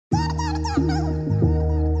What's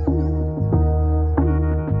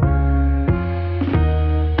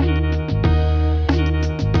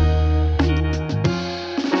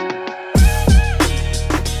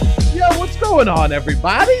going on,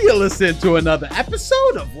 everybody? You're listening to another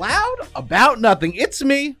episode of Loud About Nothing. It's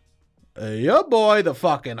me, your boy, the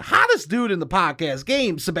fucking hottest dude in the podcast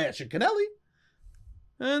game, Sebastian Canelli.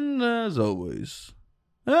 And as always,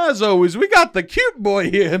 we got the cute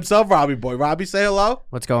boy here himself, Robbie Boy. Robbie, say hello.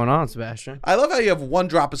 What's going on, Sebastian? I love how you have one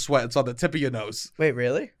drop of sweat. It's on the tip of your nose. Wait,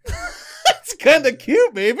 really? It's kind of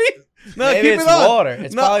cute, baby. No, maybe keep it's it on. water.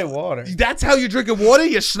 It's probably water. That's how you're drinking water?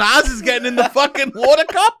 Your schnoz is getting in the fucking water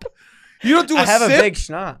cup? You don't do a sip? I have a big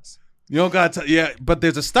schnoz. You don't got to, yeah, but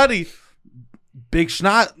there's a study. Big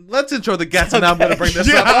schnoz. Let's intro the guest, and I'm going to bring this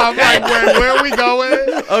up. I'm like, where are we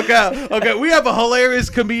going? Okay. We have a hilarious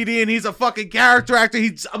comedian. He's a fucking character actor.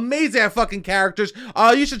 He's amazing at fucking characters.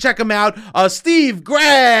 You should check him out. Steve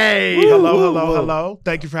Gray. Hello.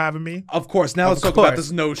 Thank you for having me. Of course. Now let's talk about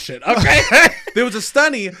this nose shit. Okay. There was a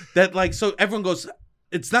study that, like, so everyone goes,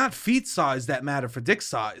 it's not feet size that matter for dick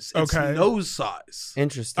size. It's nose size.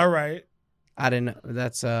 Interesting. All right. I didn't know.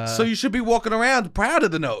 That's So you should be walking around proud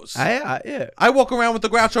of the nose. Yeah. I walk around with the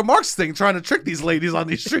Groucho Marx thing trying to trick these ladies on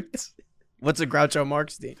these streets. What's a Groucho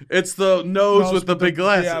Marx thing? It's the nose with the big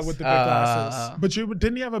glasses. Yeah, with the big glasses. But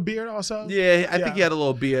didn't he have a beard also? Yeah, I think he had a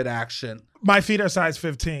little beard action. My feet are size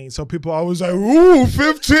 15, so people always like, ooh,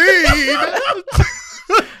 15.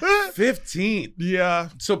 15. Yeah.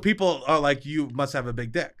 So people are like, you must have a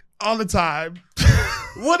big dick. All the time.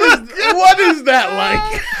 What is that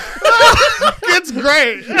like? It's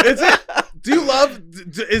great. Is it? Do you love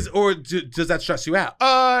does that stress you out?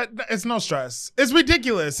 It's no stress. It's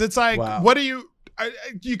ridiculous. It's like, What are you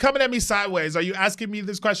coming at me sideways? Are you asking me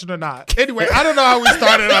this question or not? Anyway, I don't know how we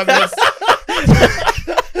started on this.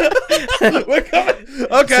 We're coming.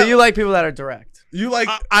 Okay. So you like people that are direct? You like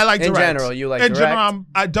I like direct. In general, you like direct? In general,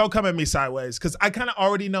 I don't come at me sideways because I kind of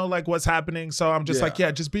already know like what's happening. So I'm just like,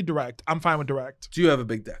 just be direct. I'm fine with direct. Do you have a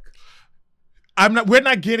big dick? I'm not. We're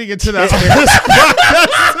not getting into that.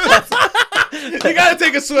 You gotta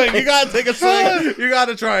take a swing. You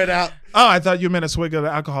gotta try it out. Oh, I thought you meant a swig of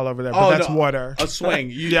alcohol over there, but that's water. A swing.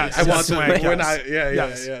 Yes, I want swing. to. We're not.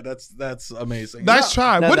 Yeah. That's amazing. Nice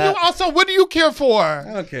try. What do you care for?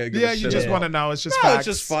 I don't care. Yeah, you just want to know. It's just facts. It's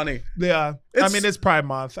just funny. Yeah. It's Pride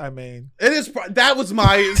Month. I mean, it is. That was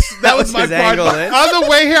my Pride Month. On the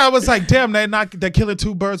way here, I was like, damn, they're killing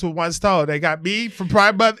two birds with one stone. They got me for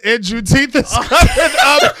Pride Month and Juneteenth is coming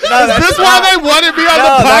up. Is this why they wanted me on the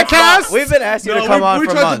podcast? We've been asking you to come on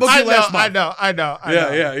for months. I know.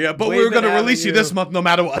 Yeah. But we're going to release you this month no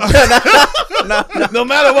matter what. No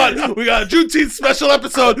matter what. We got a Juneteenth special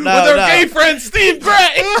episode with our gay friend, Steve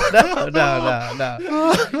Gray. No.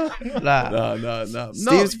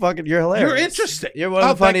 Steve's fucking, you're hilarious. You're interesting. You're one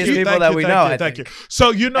of the funniest people that we know. Thank you. So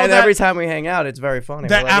you know and every time we hang out, it's very funny.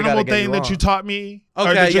 That animal thing that you taught me,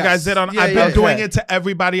 or that you guys did on, I've been doing it to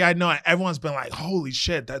everybody I know, and everyone's been like, holy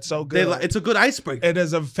shit, that's so good. It's a good icebreaker. It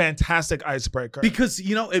is a fantastic icebreaker. Because,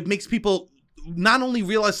 it makes people not only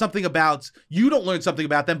realize something about you, don't learn something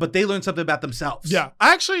about them, but they learn something about themselves. Yeah,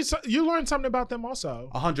 actually, you learned something about them also.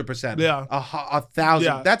 100%. Yeah, 1,000.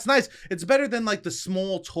 Yeah. That's nice. It's better than like the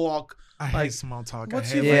small talk. I hate small talk.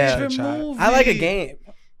 What's your favorite movie? I like a game.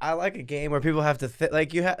 I like a game where people have to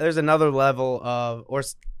there's another level of or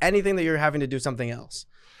anything that you're having to do something else.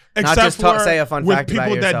 Except not just say a fun fact with people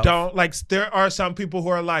about yourself. that don't like. There are some people who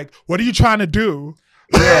are like, "What are you trying to do?"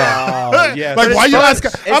 Yeah, yeah. Like, why you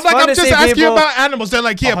asking? I'm just asking you people about animals. They're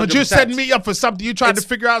like, yeah, 100%. But you're setting me up for something. You're trying to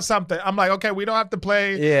figure out something. I'm like, okay, we don't have to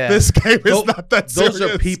play this game. It's not that serious.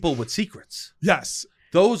 Those are people with secrets. Yes.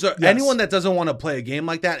 Those are anyone that doesn't want to play a game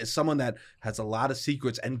like that is someone that has a lot of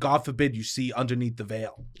secrets, and God forbid you see underneath the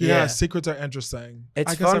veil. Yeah, secrets are interesting.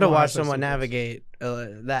 It's fun to watch someone navigate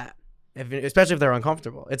that. Especially if they're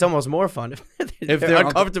uncomfortable. It's almost more fun if they're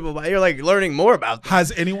uncomfortable, but you're like learning more about them.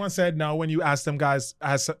 Has anyone said no when you ask them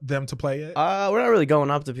to play it? We're not really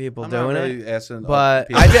going up to people doing it. Asking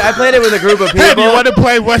but I played it with a group of people. Hey, do you want to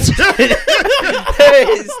play what? Step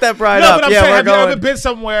right up. But I'm saying, have you ever been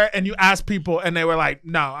somewhere and you ask people and they were like,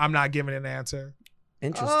 no, I'm not giving an answer?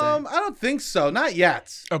 Interesting. I don't think so. Not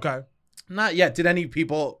yet. Okay. Not yet. Did any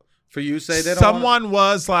people for you say they don't Someone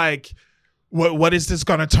was like, what is this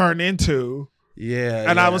going to turn into? Yeah.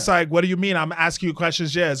 And I was like, what do you mean? I'm asking you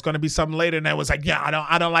questions. Yeah, it's going to be something later. And it was like, yeah,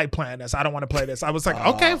 I don't like playing this. I don't want to play this. I was like,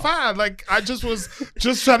 okay, fine. Like, I was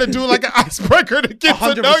trying to do like an icebreaker to get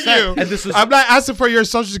 100%. To know you. And I'm not asking for your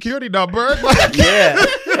social security number. Like, yeah.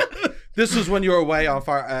 This was when you were away on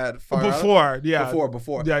Fire Before, yeah.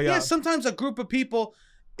 Before. Yeah. Yeah, sometimes a group of people,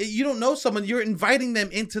 you don't know someone, you're inviting them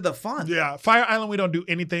into the fun. Yeah, Fire Island, we don't do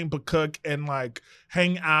anything but cook and like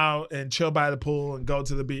hang out and chill by the pool and go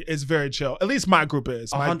to the beach. It's very chill. At least my group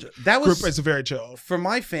is. My group is very chill. For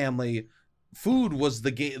my family, food was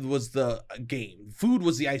the game. Food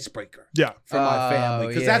was the icebreaker. Yeah, for my family,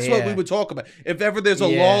 because that's what we would talk about. If ever there's a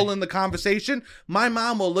lull in the conversation, my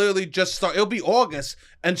mom will literally just start. It'll be August,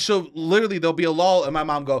 and there'll be a lull, and my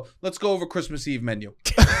mom go, "Let's go over Christmas Eve menu."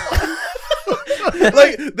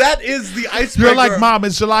 Like, that is the icebreaker. You're like, Mom,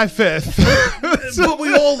 it's July 5th. But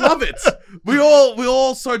we all love it. We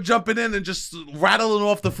all start jumping in and just rattling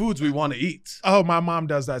off the foods we want to eat. Oh, my mom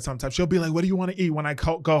does that sometimes. She'll be like, what do you want to eat? When I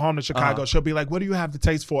go home to Chicago, she'll be like, what do you have the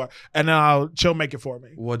taste for? And then she'll make it for me.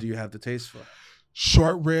 What do you have the taste for?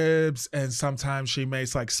 Short ribs, and sometimes she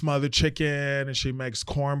makes like smothered chicken, and she makes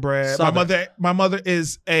cornbread. My mother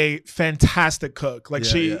is a fantastic cook. Like,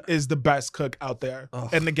 she is the best cook out there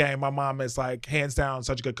in the game. My mom is like hands down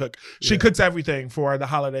such a good cook. She cooks everything for the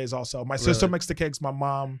holidays also. My sister makes the cakes. My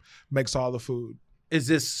mom makes all the food. Is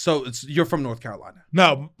this you're from North Carolina?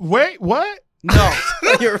 No, wait, what? No,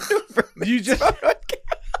 you just.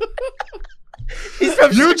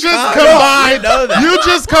 You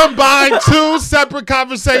just combined two separate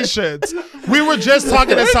conversations. We were just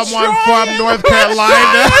talking to someone from North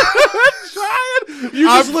Carolina. You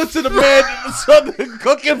just listen to man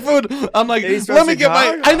cooking food. I'm like, let me get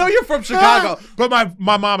I know you're from Chicago, but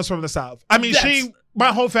my mom is from the South. I mean,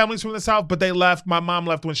 my whole family's from the South, but they left. My mom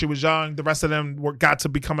left when she was young. The rest of them got to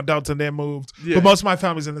become adults and then moved. Yeah. But most of my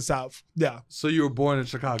family's in the South. Yeah. So you were born in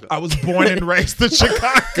Chicago. I was born and raised in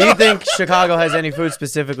Chicago. Do you think Chicago has any food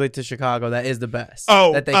specifically to Chicago that is the best?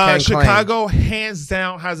 Oh, that they can Chicago hands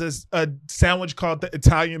down has a sandwich called the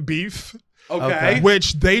Italian beef. Okay.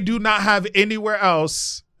 Which they do not have anywhere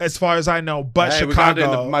else, as far as I know, but Chicago. We got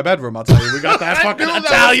it in my bedroom, I'll tell you. We got that fucking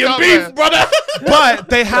Italian beef, brother. But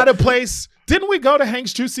they had a place. Didn't we go to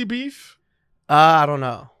Hank's Juicy Beef? I don't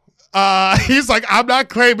know. He's like, I'm not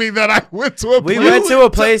claiming that I went to a place. We went to a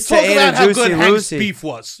place to eat a Juicy Lucy. Hank's beef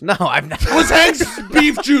was. No, I've not. Was Hank's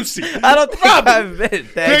beef juicy? I don't think I've been.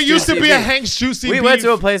 There used to be a Hank's Juicy Beef. We went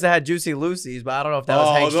to a place that had Juicy Lucy's, but I don't know if that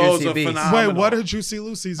was Hank's Juicy Beef. Wait, what are Juicy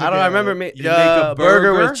Lucy's again? I remember you make a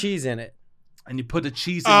burger with cheese in it. And you put the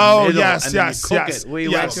cheese in the middle and then you cook it. We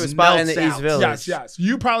went to a spot in the East Village. Yes.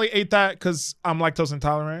 You probably ate that because I'm lactose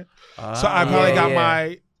intolerant. So I probably got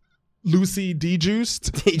my Lucy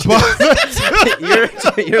de-juiced.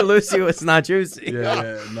 Your Lucy was not juicy.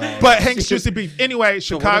 No. But Hank's Juicy Beef. Anyway,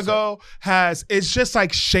 Chicago it's just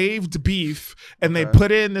like shaved beef, and they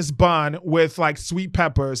put it in this bun with like sweet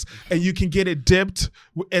peppers, and you can get it dipped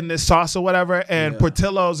in this sauce or whatever. And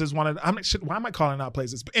Portillo's is one of why am I calling out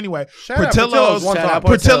places? But anyway, Portillo's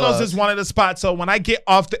is one of the spots. So when I get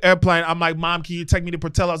off the airplane, I'm like, Mom, can you take me to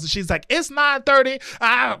Portillo's? And she's like, it's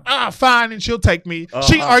 9:30. Fine. And she'll take me.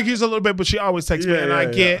 She argues a little bit, but she always takes me, and I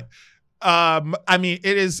get I mean,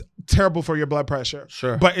 it is terrible for your blood pressure,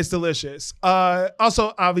 but it's delicious.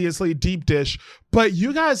 Also, obviously, deep dish, but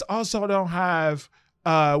you guys also don't have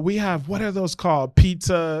we have, what are those called?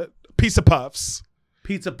 Pizza puffs.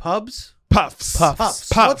 Pizza pubs? Puffs.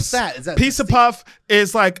 What's that? Is that pizza puff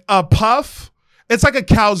is like a puff. It's like a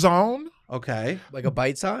calzone. Okay. Like a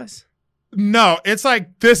bite size? No, it's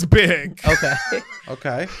like this big.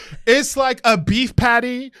 Okay. It's like a beef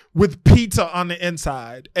patty with pizza on the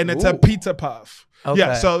inside, and it's a pizza puff. Okay.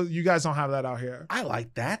 Yeah, so you guys don't have that out here. I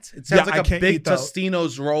like that. It sounds like a big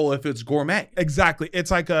Tostino's roll if it's gourmet. Exactly.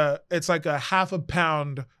 It's like a half a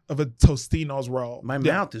pound of a Tostino's roll. My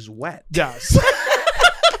mouth is wet. Yes.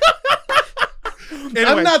 Anyway.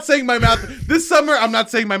 I'm not saying my mouth this summer. I'm not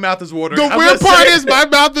saying my mouth is watering. The weird part is my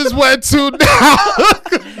mouth is wet too now.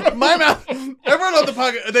 My mouth. Everyone on the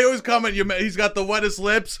podcast, they always comment, he's got the wettest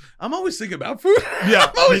lips. I'm always thinking about food. Yeah,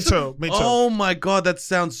 me too. Oh my god, that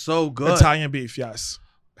sounds so good. Italian beef, yes.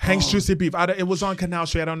 Hank's Juicy Beef. It was on Canal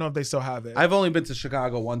Street. I don't know if they still have it. I've only been to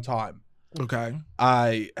Chicago one time. Okay.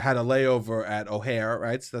 I had a layover at O'Hare,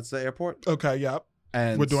 right? So that's the airport. Okay. Yep.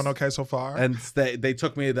 And we're doing okay so far. And they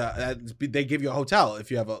took me they give you a hotel if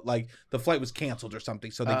you have the flight was canceled or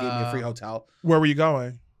something, so they gave me a free hotel. Where were you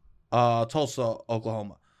going? Tulsa,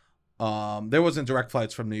 Oklahoma. There wasn't direct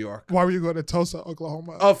flights from New York. Why were you going to Tulsa,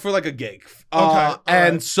 Oklahoma? Oh, for like a gig. Okay.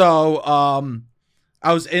 And so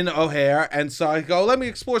I was in O'Hare, and so I go, let me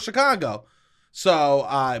explore Chicago. So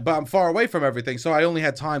but I'm far away from everything, so I only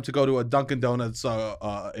had time to go to a Dunkin' Donuts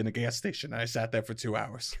in a gas station, and I sat there for 2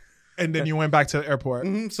 hours. And then you went back to the airport.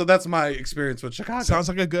 Mm-hmm. So that's my experience with Chicago. Sounds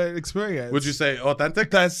like a good experience. Would you say authentic?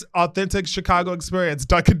 That's authentic Chicago experience.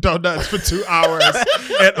 Dunkin' Donuts for 2 hours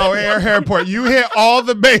at O'Hare Airport. You hit all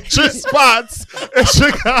the major spots in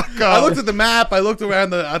Chicago. I looked at the map. I looked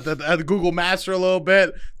around at the Google Maps for a little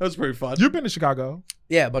bit. That was pretty fun. You've been to Chicago?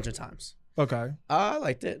 Yeah, a bunch of times. Okay. I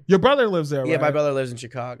liked it. Your brother lives there, Yeah, right? my brother lives in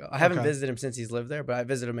Chicago. I haven't Okay. visited him since he's lived there, but I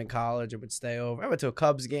visited him in college and would stay over. I went to a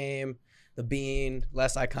Cubs game. The Bean,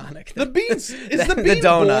 less iconic. The Beans is the the Bean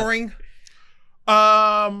donut. boring?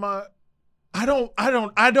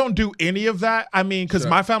 I don't do any of that. I mean, because Sure.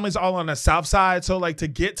 my family's all on the south side, so like to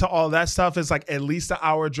get to all that stuff is like at least an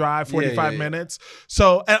hour drive, 45 minutes.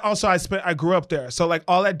 So, and also I grew up there, so like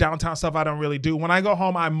all that downtown stuff I don't really do. When I go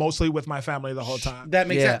home, I'm mostly with my family the whole time. That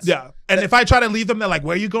makes sense. Yeah. And if I try to leave them, they're like,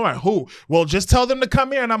 "Where are you going? Who?" Well, just tell them to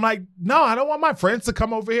come here. And I'm like, "No, I don't want my friends to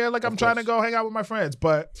come over here. Like I'm trying to go hang out with my friends."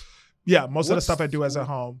 But yeah, most of the stuff I do is at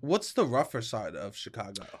home. What's the rougher side of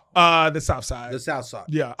Chicago? The south side. The south side.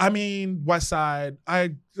 Yeah, I mean west side.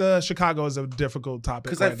 Chicago is a difficult topic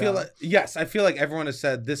Because right I feel now. I feel like everyone has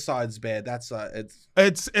said this side's bad. That side,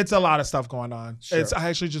 It's a lot of stuff going on. Sure. I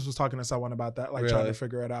actually just was talking to someone about that, like trying to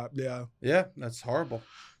figure it out. Yeah, that's horrible.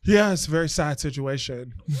 Yeah, it's a very sad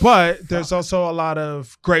situation. But there's also a lot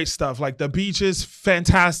of great stuff. Like the beach is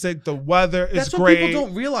fantastic. The weather is That's great. what people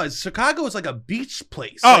don't realize. Chicago is like a beach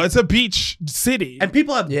place. Oh, Like, it's a beach city. and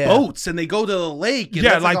people have boats and they go to the lake. And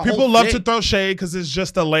Yeah, that's like a people whole love thing. to throw shade because it's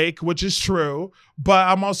just a lake, which is true. But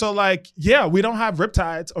I'm also like, yeah, we don't have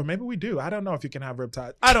riptides, or maybe we do. I don't know if you can have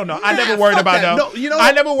riptides. I don't know. I Yeah, never worried fuck about that. that. No, you know I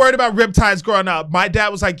what? never worried about riptides growing up. My dad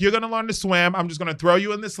was like, "You're gonna learn to swim. I'm just gonna throw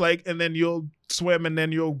you in this lake, and then you'll swim, and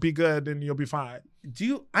then you'll be good, and you'll be fine."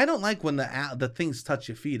 I don't like when the things touch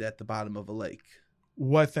your feet at the bottom of a lake.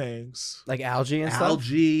 What things? Like algae and stuff.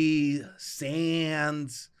 Algae,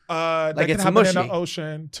 sand. That Like can it's happen in mushy. the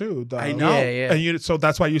ocean too, though. I know. Yeah. And so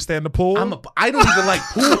that's why you stay in the pool. I don't even like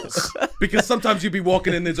pools because sometimes you'd be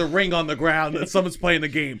walking and there's a ring on the ground and someone's playing the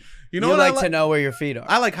game. You know You what like I to know where your feet are.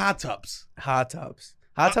 I like hot tubs. Hot tubs.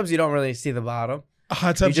 Hot tubs, you don't really see the bottom.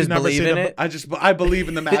 Hot tubs, You just never believe see in them. it. I believe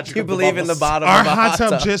in the magic. You of believe in the bubbles. bottom Our of a hot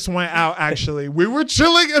tub just went out. Actually, we were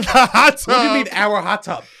chilling in the hot tub. What do you mean our hot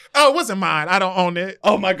tub? Oh, it wasn't mine. I don't own it.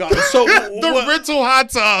 Oh my god! So The rental hot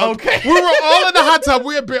tub. Okay. We were all in the hot tub.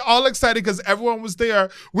 We had been all excited because everyone was there.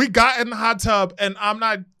 We got in the hot tub, and I'm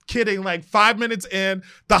not kidding. Like 5 minutes in,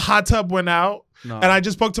 the hot tub went out. No. And I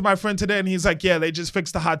just spoke to my friend today, and he's like, "Yeah, they just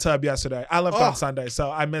fixed the hot tub yesterday. I left Oh. on Sunday, so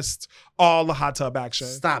I missed all the hot tub action."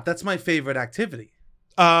 Stop. That's my favorite activity.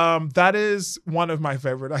 That is one of my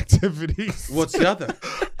favorite activities. What's the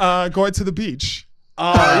other? Going to the beach.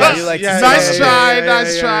 Oh, yes. You like to Nice see try, it.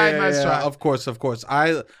 nice try. Of course.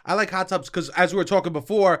 I like hot tubs because as we were talking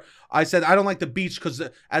before, I said I don't like the beach because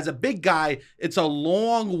as a big guy, it's a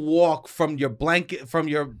long walk from your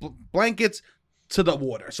blankets to the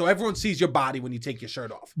water. So everyone sees your body when you take your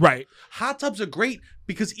shirt off. Right. Hot tubs are great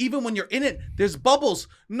because even when you're in it, there's bubbles.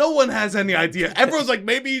 No one has any idea. Everyone's like,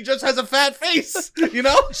 maybe he just has a fat face, you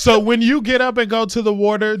know? So when you get up and go to the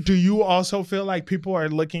water, do you also feel like people are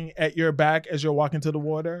looking at your back as you're walking to the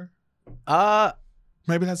water?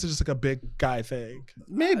 Maybe that's just like a big guy thing.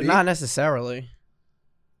 Maybe. Not necessarily.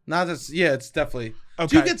 It's definitely. Okay.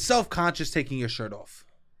 Do you get self-conscious taking your shirt off?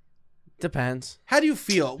 Depends. How do you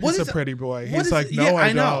feel? He's a pretty boy. what He's is like, it? no, Yeah, I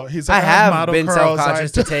I know. don't. He's I like, have model been curls.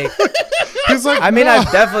 self-conscious to take. He's like, I mean, no.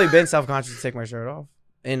 I've definitely been self-conscious to take my shirt off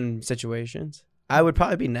in situations. I would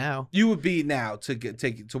probably be now. You would be now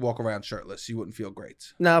to walk around shirtless. You wouldn't feel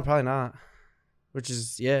great. No, probably not. Which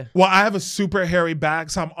is, yeah. Well, I have a super hairy back,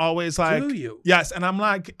 so I'm always like, Do you? yes, and I'm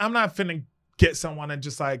not finna get someone and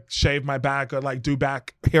just like shave my back or like do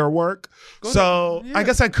back hair work. I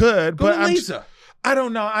guess I could, Go but to laser. I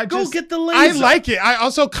don't know. Go get the I laser. like it. I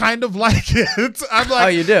also kind of like it. I'm like, Oh,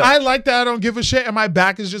 you do? I like that I don't give a shit and my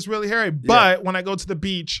back is just really hairy. But when I go to the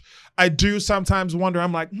beach, I do sometimes wonder,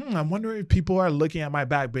 I'm like, I'm wondering if people are looking at my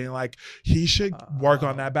back being like, he should work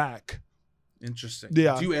on that back. Interesting.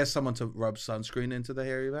 Yeah. Do you ask someone to rub sunscreen into the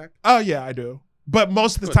hairy back? Oh yeah, I do. But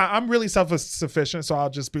most of the time, I'm really self-sufficient, so I'll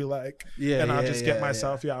just be like, I'll just get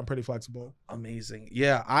myself. Yeah, I'm pretty flexible. Amazing.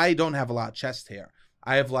 Yeah, I don't have a lot of chest hair.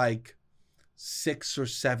 I have like 6 or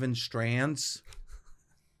 7 strands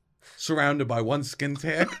surrounded by one skin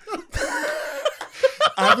tag.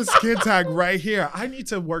 I have a skin tag right here. I need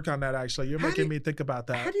to work on that, actually. You're making me think about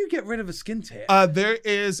that. How do you get rid of a skin tag? There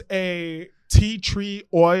is a tea tree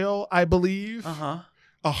oil, I believe,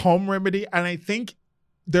 a home remedy. And I think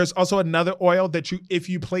there's also another oil that if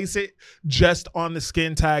you place it just on the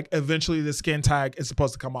skin tag, eventually the skin tag is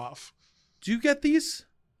supposed to come off. Do you get these?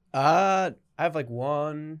 I have like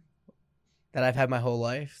one that I've had my whole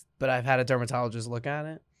life, but I've had a dermatologist look at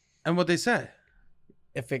it. And what they say?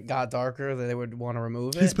 If it got darker, they would want to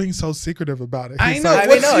remove it. He's being so secretive about it. I He's know. like,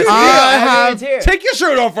 What's take your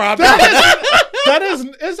shirt off, Rob. is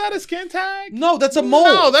that a skin tag? No, that's a mold.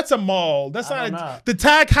 No, that's a mold. That's not. The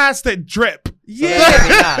tag has to drip.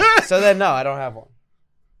 So then, no, I don't have one.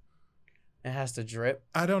 It has to drip.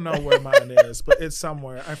 I don't know where mine is, but it's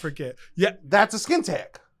somewhere. I forget. Yeah, that's a skin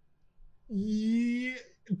tag. Yeah,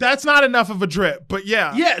 that's not enough of a drip, but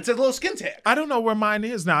yeah. Yeah, it's a little skin tag. I don't know where mine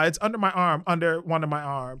is now. It's under my arm, under one of my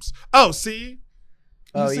arms. Oh, see?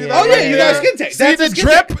 Oh, you got a skin tag. See the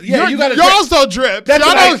drip? Yeah, you got a y'all don't drip. That's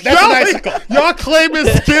an icicle. Y'all claiming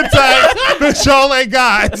skin tag that y'all ain't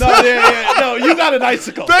got. No, you got an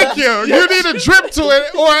icicle. Thank you. You need a drip to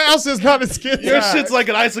it, or else it's not a skin tag. Your shit's like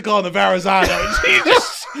an icicle on the Verrazano.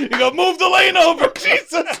 Jesus. You go, move the lane over.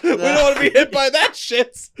 Jesus. We don't want to be hit by that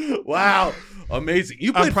shit. Wow. Amazing.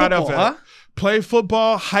 You played football, huh? Played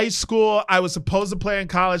football, high school. I was supposed to play in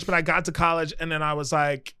college, but I got to college, and then I was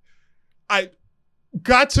like, I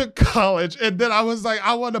want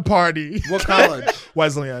to party. What college?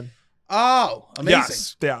 Wesleyan. Oh, amazing.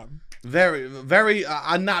 Yes, yeah. Very, very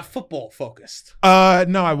not football focused.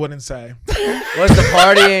 No, I wouldn't say. Was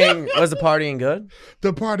the partying good?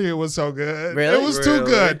 The partying was so good. Really? It was too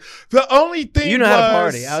good. The only thing you know how to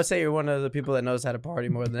party. I would say you're one of the people that knows how to party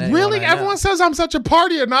more than anyone. Really? Everyone says I'm such a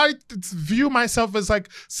partier, and I view myself as like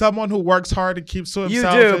someone who works hard and keeps to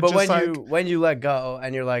himself. You do, but when you let go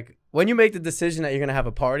and you're like, when you make the decision that you're gonna have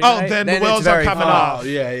a party, then the wheels are coming off.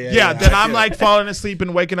 Yeah. Then I'm like falling asleep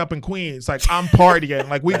and waking up in Queens. Like I'm partying.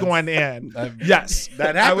 Like we going in. Yes,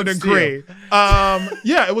 that I would agree.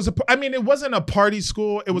 Yeah, it was. It wasn't a party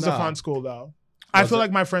school. It was a fun school though. I feel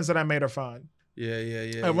like my friends that I made are fun. Yeah.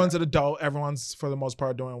 Everyone's an adult. Everyone's for the most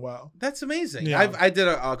part doing well. That's amazing. Yeah. I did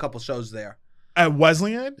a couple shows there. At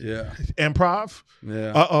Wesleyan? Yeah. Improv?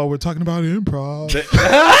 Yeah. We're talking about improv.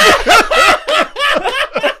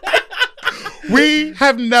 We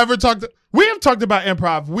have talked about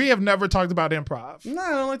improv. We have never talked about improv. No,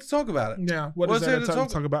 I don't like to talk about it. Yeah. What is there to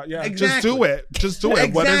talk about? Yeah. Exactly. Just do it.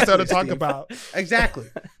 Exactly, What is there to talk Steve. about? Exactly.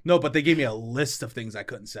 No, but they gave me a list of things I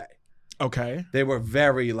couldn't say. Okay. They were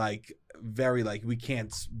very we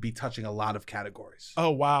can't be touching a lot of categories.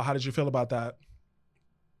 Oh, wow. How did you feel about that?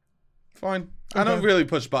 Fine. I don't really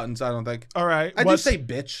push buttons, I don't think. All right. I just say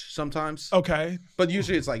bitch sometimes. Okay. But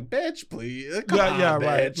usually it's like, bitch, please. Come on,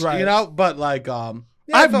 bitch. Right. You know? But like,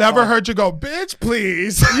 I've never heard you go, bitch,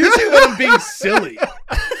 please. Usually when I'm being silly.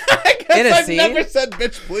 I've never said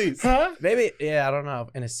bitch, please. Huh? Maybe, I don't know.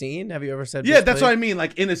 In a scene? Have you ever said bitch, Yeah, that's please? what I mean.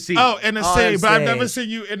 Like in a scene. Oh, in a scene. But I've never seen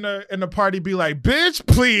you in the party be like, bitch,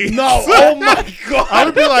 please. No. Oh my God. I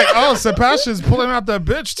would be like, oh, Sebastian's pulling out the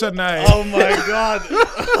bitch tonight. Oh my God.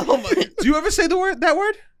 Do you ever say that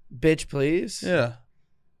word? Bitch, please? Yeah.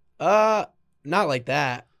 Not like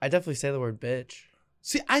that. I definitely say the word bitch.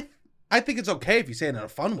 See, I think it's okay if you say it in a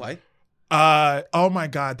fun way. Oh my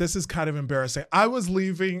God, this is kind of embarrassing. I was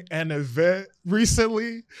leaving an event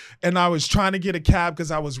recently and I was trying to get a cab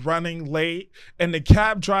because I was running late and the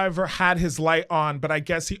cab driver had his light on, but I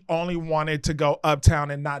guess he only wanted to go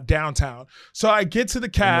uptown and not downtown. So I get to the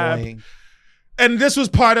cab. Annoying. And this was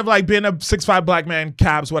part of like being a 6'5" black man,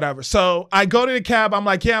 cabs, whatever. So I go to the cab. I'm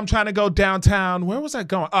like, yeah, I'm trying to go downtown. Where was I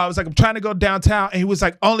going? I was like, I'm trying to go downtown. And he was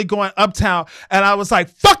like, only going uptown. And I was like,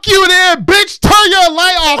 fuck you there, bitch. Turn your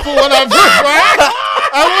light off or whatever, right?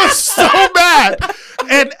 I was so mad.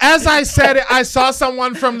 And as I said it, I saw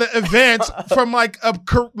someone from the event from like a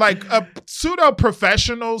pseudo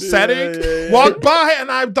professional setting walk by.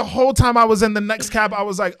 And the whole time I was in the next cab, I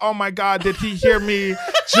was like, oh my God, did he hear me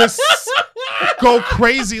just go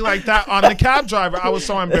crazy like that on the cab driver? I was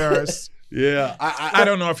so embarrassed. Yeah. I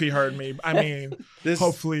don't know if he heard me. I mean,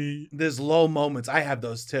 hopefully. There's low moments. I have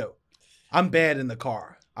those too. I'm bad in the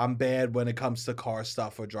car. I'm bad when it comes to car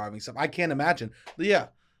stuff or driving stuff. I can't imagine. But yeah.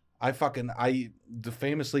 I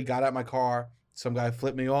famously got out my car. Some guy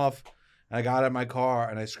flipped me off. And I got out my car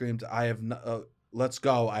and I screamed, let's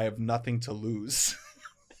go. I have nothing to lose.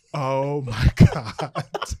 Oh my God.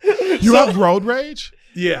 You have road rage?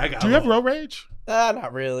 Yeah, I got. Do you have road rage?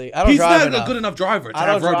 Not really. I don't He's drive not enough. a good enough driver to I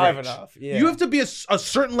have don't road drive rage. enough. Yeah. You have to be a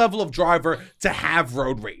certain level of driver to have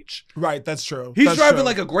road rage. Right, that's true. He's that's driving true.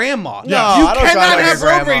 like a grandma. No, you I don't cannot drive like have a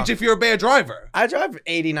road grandma. rage if you're a bad driver. I drive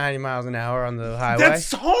 80, 90 miles an hour on the highway.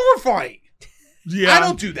 That's horrifying. Yeah. I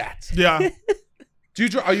don't do that. Yeah.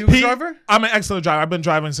 Are you a driver? I'm an excellent driver. I've been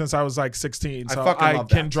driving since I was like 16, so I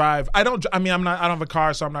can drive. I don't have a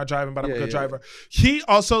car, so I'm not driving, but I'm a good driver. He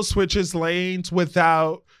also switches lanes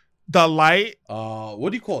without The light.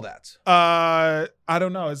 What do you call that? I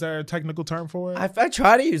don't know. Is there a technical term for it? I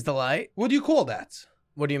try to use the light. What do you call that?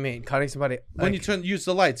 What do you mean? Cutting somebody? When you use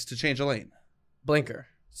the lights to change a lane. Blinker.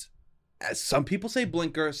 Some people say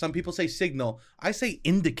blinker. Some people say signal. I say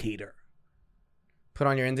indicator. Put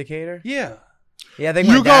on your indicator? Yeah. Yeah, I think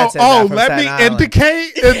you my dad go, said that from let Staten me Island.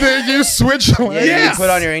 indicate, and then you switch lanes. Yeah, you put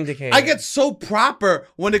on your indicator. I get so proper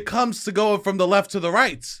when it comes to going from the left to the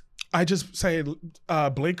right. I just say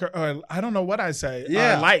blinker. I don't know what I say.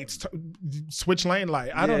 Yeah. Lights. Switch lane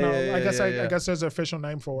light. I don't know. Yeah, I guess yeah. I guess there's an official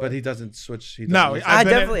name for it. But he doesn't switch. He doesn't No, use- I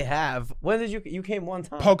been in definitely have. When did you came one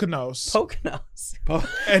time? Poconos. Poconos.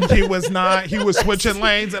 And he was not. He was switching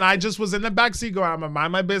lanes, and I just was in the backseat going, "I'm gonna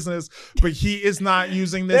mind my business." But he is not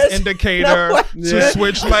using this There's indicator no way. to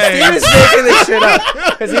switch Steve lanes. is making this shit up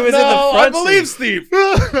because he was in the front I believe seat. Steve.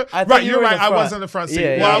 I thought Right, you you're were in right. the I front. was in the front seat.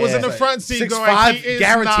 Yeah, well, yeah, I was in yeah. the front seat 6'5", going, he is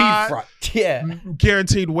guaranteed not front. Yeah.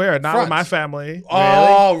 guaranteed where? Not with Front. my family.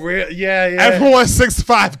 Oh, really? Yeah, yeah. Everyone's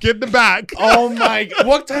 6'5". Get in the back. Oh my!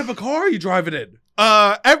 What type of car are you driving in?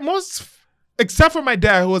 At most, except for my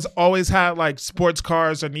dad, who has always had like sports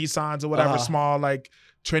cars or Nissans or whatever, small like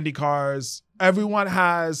trendy cars. Everyone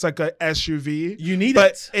has like a SUV. You need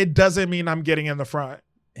but it. it doesn't mean I'm getting in the front.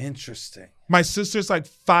 Interesting. My sister's like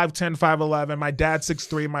 5'10", 5'11". My dad's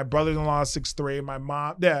 6'3". My brother-in-law is 6'3". My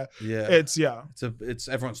mom, Yeah. it's It's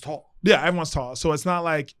everyone's tall. yeah, everyone's tall. So it's not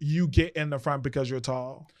like you get in the front because you're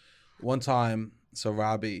tall. One time, so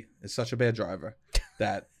Robbie is such a bad driver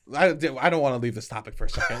that I don't want to leave this topic for a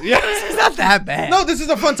second. Yeah, It's not that bad. no, this is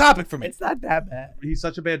a fun topic for me. It's not that bad. He's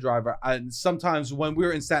such a bad driver, and sometimes when we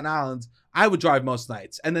were in Staten Island, I would drive most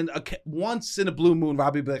nights, and then once in a blue moon,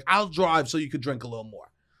 Robbie would be like, "I'll drive so you could drink a little more."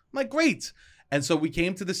 I'm like, "Great." And so we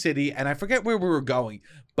came to the city, and I forget where we were going,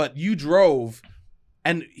 but you drove,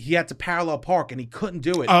 and he had to parallel park, and he couldn't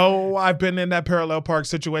do it. Oh, I've been in that parallel park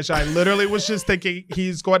situation. I literally was just thinking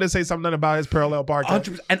he's going to say something about his parallel parking.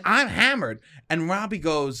 100%. And I'm hammered, and Robbie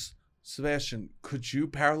goes, "Sebastian, could you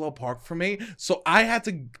parallel park for me?" So I had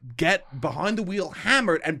to get behind the wheel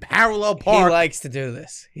hammered and parallel park. He likes to do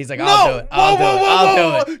this. He's like, No! I'll do it. I'll do it.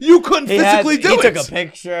 I'll do it. You couldn't physically do he it. took a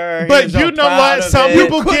picture. But He was so you know proud what? of Some it.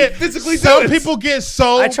 people couldn't get physically do some it. people get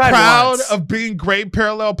so I tried proud once. of being great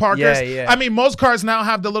parallel parkers. Yeah, yeah. I mean, most cars now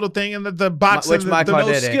have the little thing in the box. Which and my the car No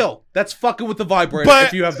did it. skill. That's fucking with the vibrator But-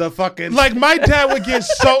 if you have the fucking... Like my dad would get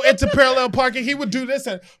so into parallel parking, he would do this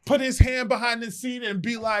and put his hand behind the seat and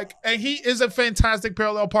be like, and he is a fantastic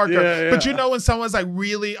parallel parker. Yeah, But yeah. you know when someone's like,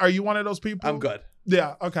 really, are you one of those people? I'm good.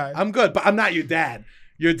 Yeah, okay. I'm good, but I'm not your dad.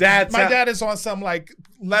 Your dad... My dad is on some like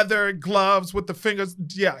leather gloves with the fingers.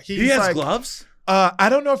 Yeah, He has like, gloves? I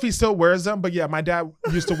don't know if he still wears them, but yeah, my dad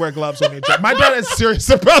used to wear gloves when he drove. My dad is serious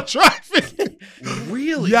about driving.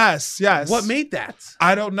 Really? Yes. What made that?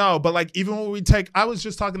 I don't know, but like even when we take, I was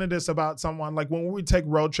just talking to this about someone, like when we take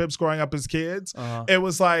road trips growing up as kids, it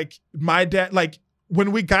was like my dad, like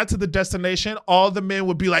when we got to the destination, all the men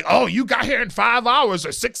would be like, "Oh, you got here in 5 hours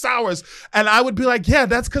or 6 hours." And I would be like, "Yeah,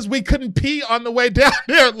 that's because we couldn't pee on the way down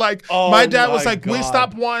there." Like my dad was like, "We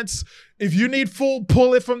stopped once. If you need food,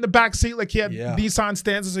 pull it from the back seat." Like he had Nissan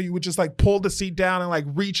Stanza, so you would just like pull the seat down and like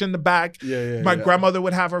reach in the back. My grandmother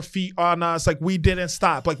would have her feet on us. Like we didn't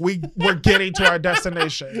stop. Like we were getting to our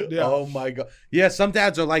destination. Yeah. Oh my God. Yeah, some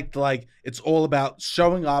dads are like it's all about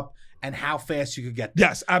showing up and how fast you could get there.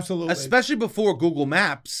 Yes, absolutely. Especially before Google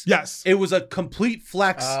Maps. Yes. It was a complete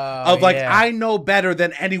flex of like, I know better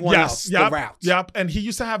than anyone else the routes. Yep. And he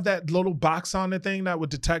used to have that little box on the thing that would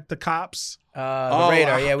detect the cops. The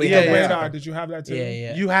radar. Yeah, we The had that. radar. Did you have that too? Yeah,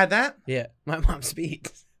 yeah. You had that? Yeah. My mom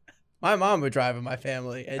speeds. My mom would drive in my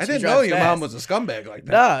family. And I she didn't know drives your fast. mom was a scumbag like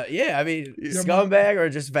that. Nah, yeah. I mean, scumbag or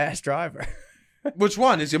just fast driver. Which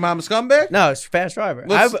one? Is your mom a scumbag? No, it's fast driver.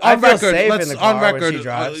 Let's, I on feel record, safe let's in the on car record. when she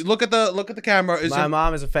drives. Look at the camera. Is My your,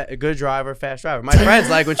 mom is a good driver, fast driver. My friends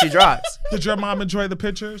like when she drives. Did your mom enjoy the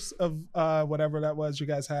pictures of whatever that was you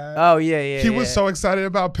guys had? Oh yeah. He was so excited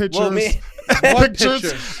about pictures. Well, me- What pictures.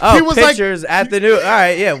 pictures? Oh, He was pictures at the new. All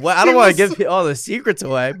right, yeah. Well, I don't want to give all the secrets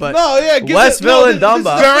away, but no, yeah, give Westville it, and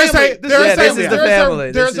Dumbo. There's is the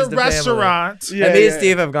family. There's This is a the restaurant Yeah, and me and yeah.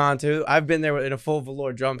 Steve have gone to. I've been there in a full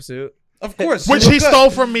velour jumpsuit. Of course. which you he look good. stole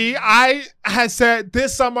from me. I had said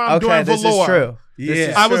this summer I'm doing this velour. is true. This Yeah.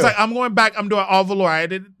 is I was true. like, I'm going back. I'm doing all velour. I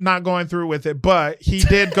did not going through with it, but he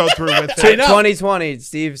did go through with I it. know. 2020,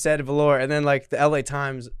 Steve said velour, and then like the LA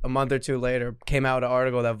Times a month or two later came out with an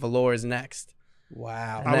article that velour is next.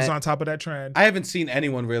 Wow. I was on top of that trend. I haven't seen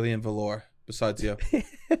anyone really in velour besides you.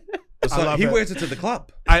 love He it. wears it to the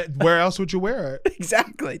club. Where else would you wear it?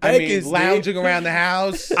 Exactly. I Thank mean, you, Steve. lounging around the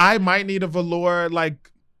house. I might need a velour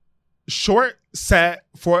like short set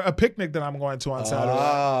for a picnic that I'm going to on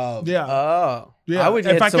Saturday. Yeah. Oh. Yeah. I would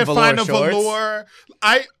if get I some could find a shorts. velour,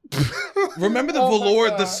 Remember the velour,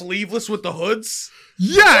 the sleeveless with the hoods?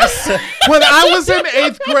 Yes. When I was in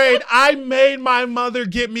 8th grade, I made my mother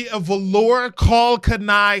get me a velour Call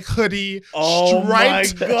Kanai hoodie,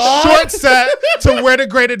 striped short set to wear to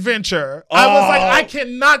Great Adventure. I was like, I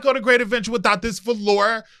cannot go to Great Adventure without this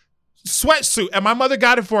velour sweatsuit, and my mother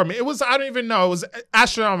got it for me. It was, I don't even know, it was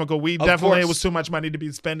astronomical. It was too much money to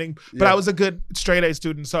be spending, but I was a good straight A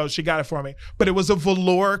student, so she got it for me. But it was a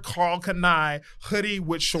velour Carl Kanai hoodie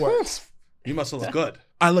with shorts. You must have looked good.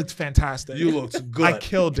 I looked fantastic. You looked good. I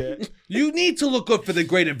killed it. You need to look good for the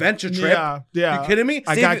Great Adventure trip. Yeah. You kidding me?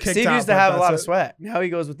 I got kicked Steve out. used to have a lot of swag. Now he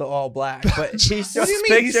goes with the all black. But he's What just do you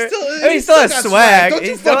mean? he still has got swag. Don't He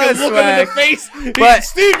you still fucking has look swag. him in the face. But-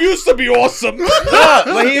 Steve used to be awesome. No,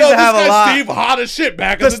 but he used to have this a guy lot. Steve hot as shit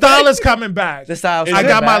back in The the style day. is coming back. The style. I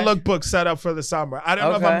got my lookbook set up for the summer. I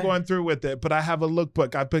don't know if I'm Okay. going through with it, but I have a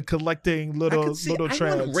lookbook. I've been collecting little I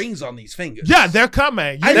trends. want rings on these fingers. Yeah, they're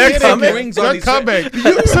coming. They're coming. Rings on They're these coming.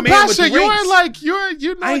 fingers. Sebastian, you are rings. like you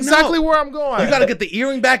know I exactly know. where I'm going. You got to get the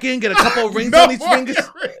earring back in, get a couple of rings No on these more fingers.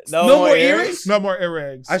 earrings. No more earrings? No more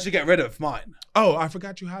earrings. I should get rid of mine. Oh, I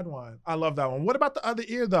forgot you had one. I love that one. What about the other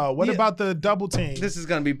ear though? What Yeah. about the double team? This is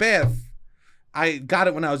going to be bad. I got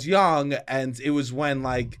it when I was young, and it was when,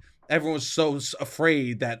 like, everyone was so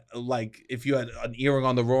afraid that, like, if you had an earring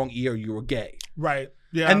on the wrong ear, you were gay. Right.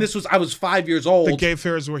 Yeah. And I was 5 years old. the gay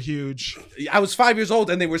fears were huge. I was 5 years old,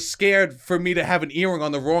 and they were scared for me to have an earring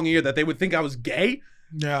on the wrong ear, that they would think I was gay.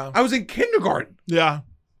 Yeah. I was in kindergarten. Yeah.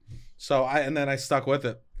 So then I stuck with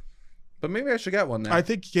it. But maybe I should get one now. I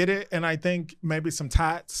think get it, and I think maybe some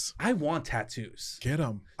tats. I want tattoos. Get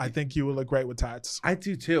them. I think you would look great with tats. I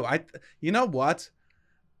do too. You know what?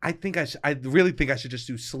 I really think I should just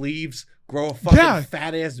do sleeves, grow a fucking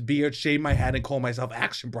fat ass beard, shave my head, and call myself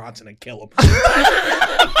Action Bronson and kill him.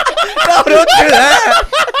 No, don't do that.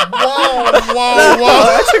 Whoa.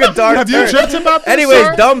 That took a dark Have you turn. dreamt about this? Anyways,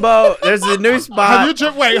 sir? Dumbo, there's a new spot. Have you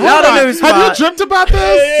dreamt? Wait, hold Not on. a new Have spot. you dreamt about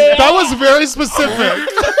this? That was very specific.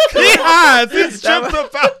 He has. He's dreamt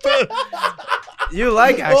about this. You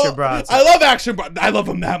like Action Bronson. I love Action Bronson. I love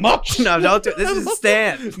him that much. No, don't do it. This is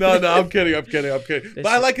Stan. No, I'm kidding. But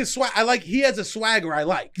I like his swag. he has a swagger I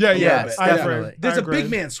like. Yeah, Yes, I definitely. agree. There's I a agree.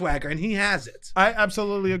 big man swagger, and he has it. I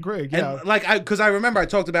absolutely agree. Yeah. And because I remember I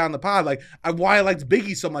talked about in the pod, why I liked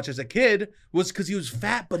Biggie so much as a kid was because he was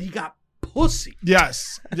fat, but he got pussy.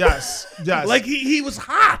 Yes. Like he was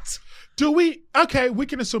hot. We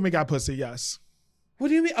can assume he got pussy, yes. What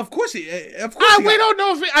do you mean? Of course he. We don't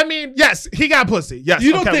know if yes, he got pussy. Yes.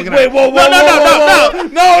 You don't okay, think? we're gonna- Wait, whoa!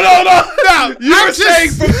 No! You're saying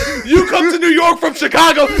you come to New York from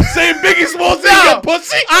Chicago, saying Biggie Smalls didn't get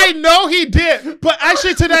pussy? I know he did, but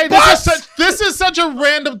actually today this is such a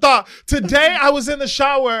random thought. Today I was in the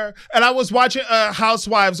shower and I was watching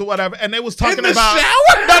Housewives or whatever, and they was talking about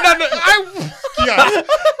shower.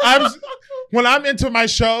 No. When I'm into my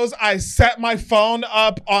shows, I set my phone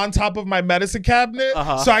up on top of my medicine cabinet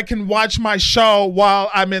so I can watch my show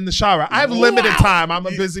while I'm in the shower. I have limited time. I'm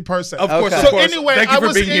a busy person. Of course. Okay. Of So course. anyway, Thank you I for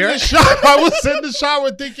was being in here. the shower. I was in the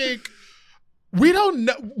shower thinking, we don't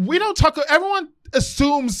know. We don't talk. Everyone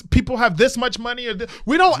assumes people have this much money, or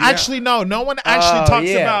we don't actually know. No one actually talks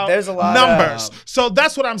about there's a lot numbers. of- So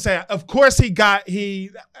that's what I'm saying. Of course, he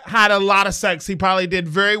had a lot of sex. He probably did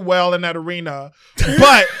very well in that arena,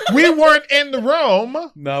 but we weren't in the room.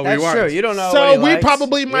 No, we That's weren't. true. You don't know. So what he we likes.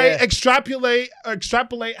 probably might Yeah.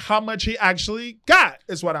 extrapolate how much he actually got.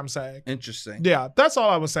 Is what I'm saying. Interesting. Yeah, that's all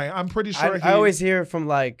I was saying. I'm pretty sure. I always hear from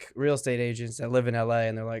like real estate agents that live in LA,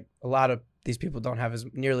 and they're like, a lot of these people don't have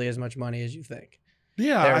nearly as much money as you think.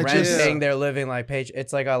 Yeah, They're I just. renting, they're living like page.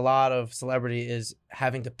 It's like a lot of celebrity is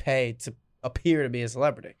having to pay to appear to be a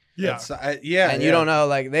celebrity. Yeah. And you don't know,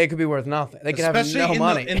 like they could be worth nothing. They could Especially have no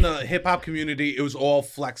money. in the hip hop community, it was all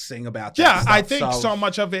flexing about that Yeah, stuff, I think so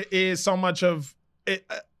much of it is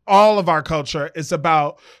all of our culture is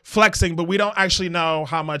about flexing, but we don't actually know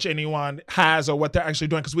how much anyone has or what they're actually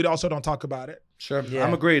doing because we also don't talk about it. Sure, Yeah.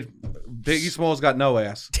 I'm agreed. Biggie Smalls got no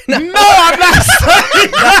ass. No, I'm not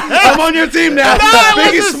saying that. I'm on your team now. I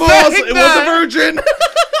Biggie wasn't Smalls saying was a that. virgin.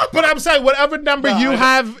 But I'm saying whatever number you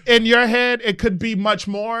have in your head, it could be much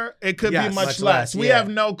more. It could Yes, be much much less. less, We yeah. have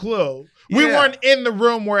no clue. We Yeah. weren't in the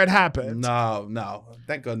room where it happened. No.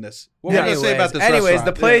 Thank goodness. What were you Anyways, gonna say about this anyways,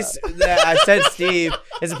 the restaurant? place that I said Steve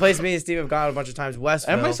is a place me and Steve have gone a bunch of times,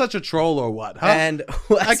 Westville. Am I such a troll or what? Huh? and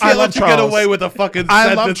I can't love let you get trolls. away with a fucking I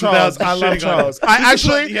love sentence trolls. without I love shitting on it. trolls. I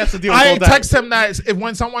He has to deal with I all that. text him that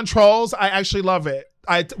when someone trolls, I actually love it.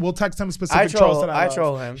 I will text him specific trolls that I love.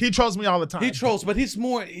 troll him. He trolls me all the time. He trolls, but he's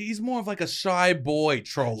more of like a shy boy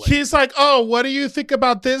trolling. He's like, oh, what do you think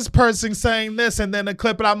about this person saying this? And then a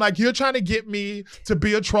clip, and I'm like, you're trying to get me to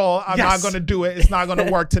be a troll. I'm not going to do it. It's not going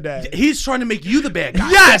to work today. He's trying to make you the bad guy.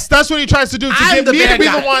 Yes, that's what he tries to do, to get me to be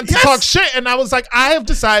the one to Yes. talk shit. And I was like, I have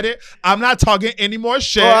decided I'm not talking any more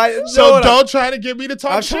shit. Well, so don't try to get me to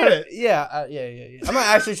talk shit. Yeah. I'm not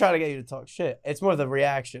actually trying to get you to talk shit. It's more the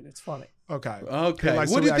reaction. It's funny. Okay. What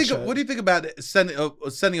do you think? What do you think about sending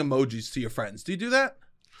emojis to your friends? Do you do that?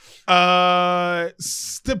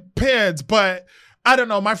 Depends, but I don't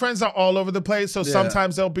know. My friends are all over the place, so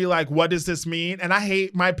sometimes they'll be like, "What does this mean?" And I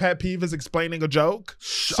hate, my pet peeve is explaining a joke.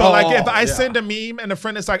 So like, if I send a meme and a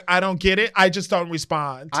friend is like, "I don't get it," I just don't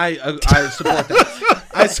respond. I support that.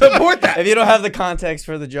 I support that. If you don't have the context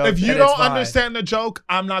for the joke, if you don't understand the joke,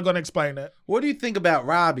 I'm not going to explain it. What do you think about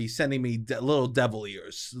Robbie sending me little devil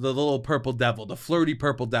ears, the little purple devil, the flirty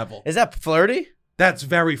purple devil? Is that flirty? That's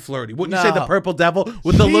very flirty. Wouldn't you say the purple devil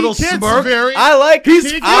with the little smirk? I like. He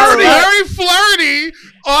gets very flirty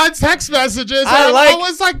on text messages. I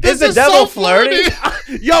was like, this is the devil so flirty.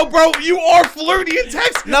 Yo, bro, you are flirty in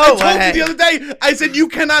text. No, I told you the other day. I said you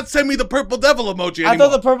cannot send me the purple devil emoji anymore. I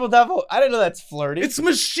thought the purple devil. I didn't know that's flirty. It's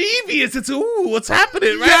mischievous. It's ooh, what's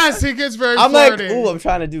happening? Right? Yes, he gets very I'm flirty. like, ooh, I'm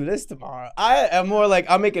trying to do this tomorrow. I am more like,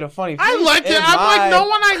 I'm making a funny face. I like it. I'm like, no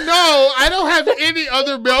one I know. I don't have any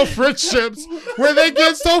other male friendships where they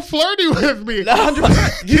get so flirty with me.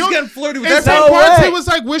 100%. He's getting flirty with everyone. everyone. At some point, he was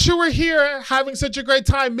like, wish you were here, having such a great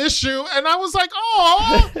time, miss you. And I was like,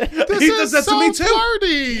 oh, this is so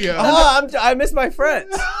flirty. No, I miss my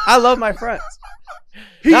friends. I love my friends.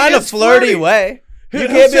 Not in a flirty way. You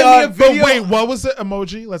can't be on. But wait, what was the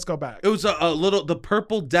emoji? Let's go back. It was the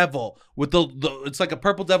purple devil with the it's like a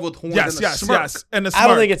purple devil with horns and a smirk. Yes, and a smirk. I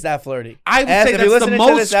don't think it's that flirty. I would say that's the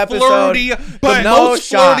most flirty, but the most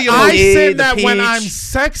flirty. I said that when I'm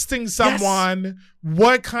sexting someone. Yes.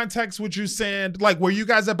 What context would you send? Like, were you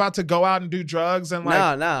guys about to go out and do drugs and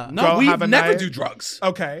like? No, we never do drugs.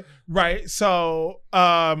 Okay, right. So,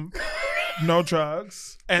 no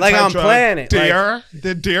drugs. Like I'm planning. Dare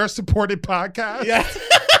the Dare supported podcast. Yeah,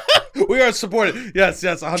 we are supported. Yes.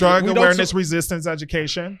 100. Drug awareness, resistance,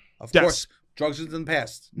 education. Of course. Drugs is in the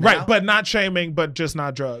past. Right, but not shaming, but just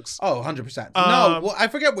not drugs. Oh, 100%. No, well, I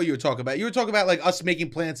forget what you were talking about. You were talking about like us making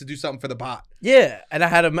plans to do something for the pot. Yeah, and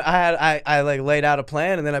I like laid out a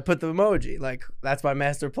plan and then I put the emoji. Like that's my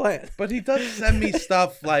master plan. But he does send me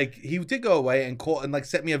stuff like he did go away and call and like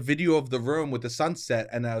sent me a video of the room with the sunset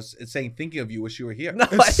and I was saying thinking of you, wish you were here. No,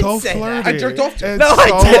 it's so flirty. I jerked off to it. No,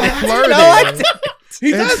 I didn't. Flirty. No, I didn't.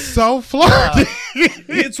 He does. It's so flirty.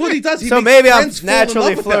 It's what he does. He so maybe I'm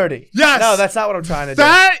naturally flirty. Yes. No, that's not what I'm trying to do.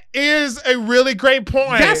 That is a really great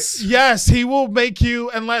point. Yes. Yes, he will make you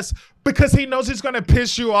because he knows he's going to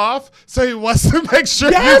piss you off, so he wants to make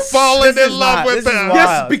sure you're falling in love with him.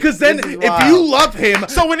 Yes, because then if you love him.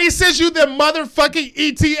 So when he sends you the motherfucking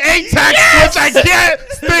ETA text, which I can't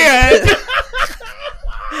stand.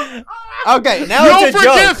 Okay, now it's a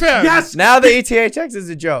joke. Him. Yes. Now the ETA text is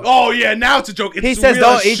a joke. Oh, yeah, now it's a joke. It's he says,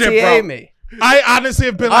 don't ETA me. I honestly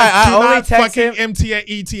have been like, do not fucking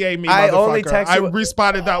ETA me, I motherfucker. only text I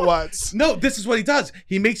responded that once. No, this is what he does.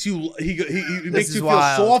 He makes you he makes you feel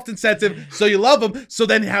soft and sensitive, so you love him. So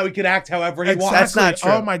then how he can act however he wants. That's not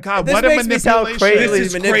true. Oh my god, this what a makes manipulation! Me sound crazy this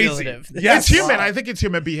is manipulative. Crazy. Yes, it's human. I think it's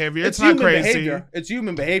human behavior. It's not crazy. Behavior. It's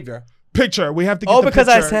human behavior. Picture. We have to get because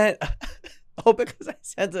I sent. Oh, because I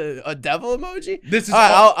sent a devil emoji. This is.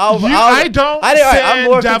 I don't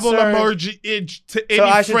send devil emoji to any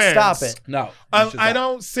friends. So I should stop it. No, I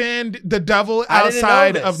don't send the devil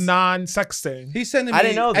outside of non-sexting. He's sending me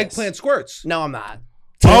eggplant squirts. No, I'm not.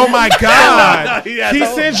 Oh my god! He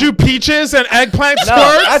sends you peaches and eggplant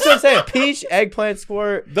squirts. That's what I'm saying. Peach, eggplant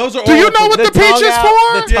squirt. Those are. Do you know what the peach is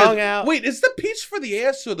for? The tongue out. Wait, is the peach for the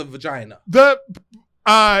ass or the vagina?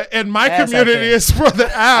 In my community, it's for the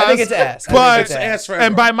ass. I think it's ass. But it's ass for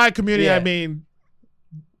and by my community, I mean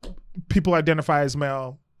people identify as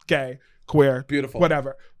male, gay, queer, beautiful,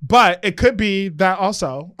 whatever. But it could be that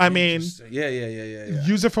also. I mean, yeah.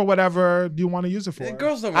 Use it for whatever you want to use it for. Yeah,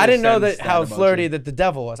 girls don't really I didn't know that how flirty that the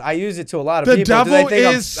devil was. I use it to a lot of people. The devil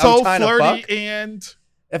is so flirty and.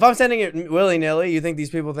 If I'm sending it willy nilly, you think these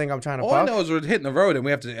people think I'm trying to? All I know is we're hitting the road and we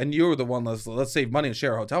have to. And you were the one. Let's save money and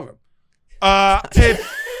share a hotel room.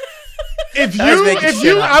 If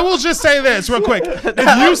you, I will just say this real quick.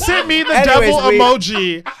 If you sent me the devil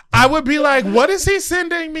emoji, I would be like, "What is he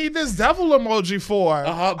sending me this devil emoji for?"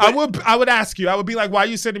 I would ask you. I would be like, "Why are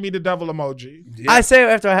you sending me the devil emoji?" Yeah. I say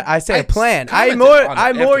after I say a plan. I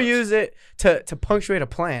more use it to punctuate a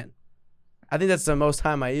plan. I think that's the most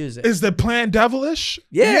time I use it. Is the plan devilish?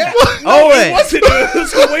 Yeah. No, it wasn't. It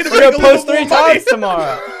was a way to We're make gonna a post little 3 more money. times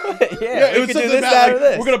tomorrow. Yeah, it was something about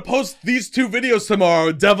like, we're gonna post these 2 videos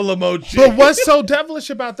tomorrow. Devil emoji. But what's so devilish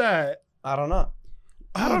about that? I don't know.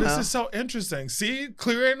 This is so interesting. See,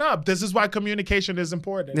 clearing up. This is why communication is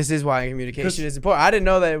important. This is why communication is important. I didn't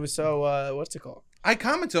know that it was so. What's it called? I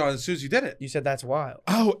commented on it as soon as you did it. You said that's wild.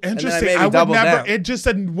 Oh, interesting. maybe I would doubled never. down. It just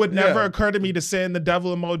would never occur to me to send the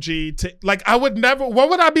devil emoji to. Like, I would never. What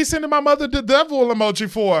would I be sending my mother the devil emoji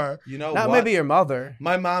for? You know Not what? maybe your mother.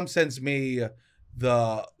 My mom sends me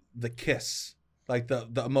the kiss, like the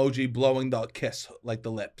emoji blowing the kiss, like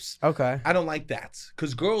the lips. Okay. I don't like that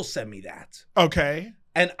because girls send me that, Okay.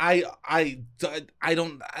 and I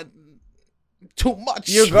don't. Too much.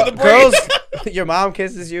 Girls, your mom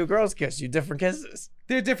kisses you. Girls kiss you. Different kisses.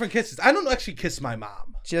 They're different kisses. I don't actually kiss my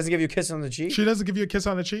mom. She doesn't give you a kiss on the cheek. She doesn't give you a kiss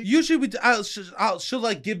on the cheek? Usually, she'll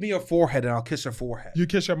like give me her forehead, and I'll kiss her forehead. You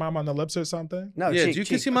kiss your mom on the lips or something? No, Yeah, cheek, do you cheek.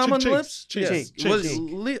 kiss your mom on the lips? Cheeks. Yes. Cheeks. Was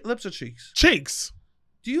Cheeks. lips or cheeks? Cheeks.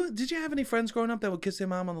 Did you have any friends growing up that would kiss their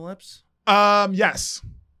mom on the lips? Yes.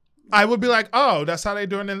 I would be like, oh, that's how they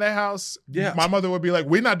doing in their house. Yeah. My mother would be like,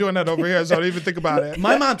 we're not doing that over here, so don't even think about it.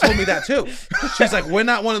 My mom told me that too. She's like, we're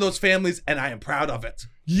not one of those families, and I am proud of it.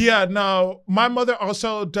 Yeah, no. My mother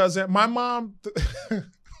also doesn't. My mom,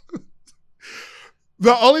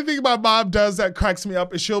 the only thing my mom does that cracks me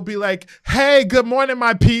up is she'll be like, hey, good morning,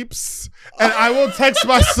 my peeps. And I will text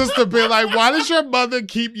my sister, be like, why does your mother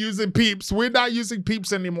keep using peeps? We're not using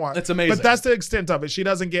peeps anymore. That's amazing. But that's the extent of it. She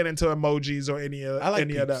doesn't get into emojis or any of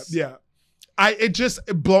that. Yeah. It just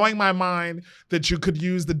blowing my mind that you could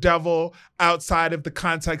use the devil outside of the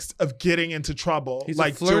context of getting into trouble. He's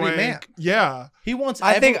like a flirty man. Yeah. He wants.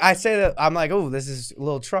 I think I say that I'm like, oh, this is a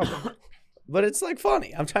little trouble. But it's like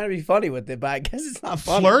funny. I'm trying to be funny with it, but I guess it's not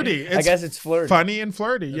funny. Flirty. I guess it's flirty. Funny and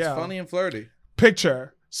flirty. It's yeah. funny and flirty.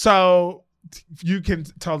 Picture. So you can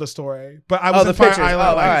tell the story, but I was the in Fire pictures. Island.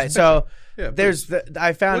 All right. So Yeah,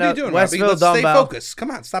 I found what are you out doing, Westville Robbie? Let's stay Dumbbell. focused.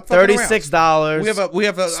 Come on, stop fucking around. $36. We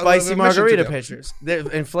have a spicy mission margarita to do. pitchers. The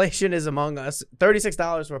inflation is among us.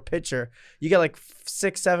 $36 for a pitcher. You get like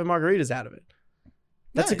 6-7 margaritas out of it.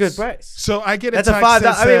 That's a good Nice. price. So I get a That's a text $5.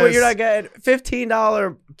 that I mean, says- you're not getting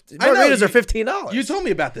 $15 margaritas are $15. You told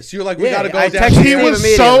me about this. You're like, we Yeah, gotta go I down. texted He you here. was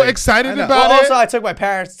immediately. so excited I know. about Well, it. also, I took my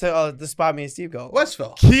parents to the spot me and Steve go.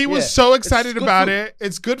 Westville. He was Yeah. so excited good about food. it.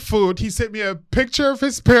 It's good food. He sent me a picture of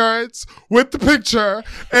his parents with the picture,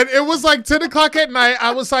 and it was like 10 o'clock at night.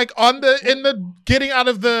 I was like getting out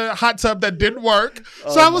of the hot tub that didn't work.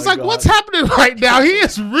 So I was my like, God. "What's happening right now?" He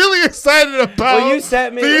is really excited about Well, you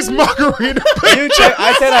sent me these margarita.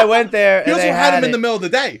 I said I went there. He And also they had him it. in the middle of the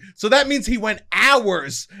day. So that means he went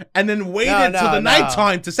hours and then waited till the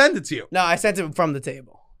nighttime to send it to you. No, I sent it from the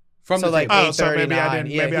table. From So the like table. Oh, so maybe I 8:39.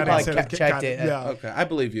 didn't. Yeah, Maybe he I probably didn't checked it. Yeah. Okay, I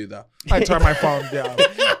believe you though. I turned my phone down.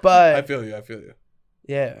 I But feel you.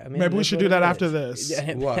 yeah, I mean, Maybe we it's should what do that it after is. this.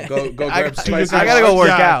 Yeah. What? Go I grab got- spicy. I gotta go work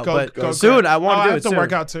Yeah, out, go- but go soon. grab- I want to do I it have to soon.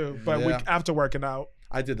 work out too, but Yeah. after working out.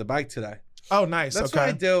 I did the bike today. Oh, nice. That's okay. what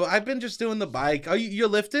I do. I've been just doing the bike. Oh, you're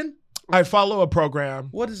lifting? I follow a program.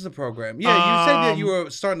 What is the program? Yeah, you said that you were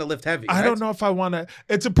starting to lift heavy. I right? don't know if I want to.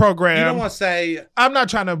 It's a program. You don't want to say. I'm not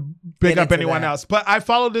trying to big Get up into anyone that. else, but I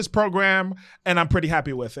follow this program and I'm pretty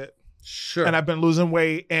happy with it. Sure. And I've been losing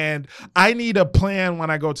weight and I need a plan when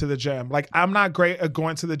I go to the gym. Like I'm not great at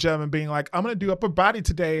going to the gym and being like, I'm going to do upper body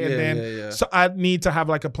today. And then, so I need to have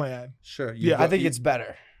like a plan. Sure. Yeah. I think it's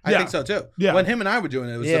better. I think so too. Yeah. When him and I were doing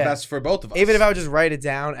it, it was the best for both of us. Even if I would just write it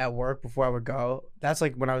down at work before I would go, that's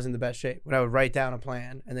like when I was in the best shape. When I would write down a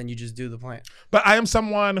plan and then you just do the plan. But I am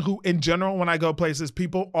someone who, in general, when I go places,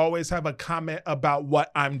 people always have a comment about what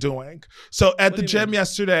I'm doing. So at the gym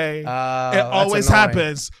yesterday, it always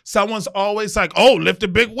happens. Someone's always like, oh, lift a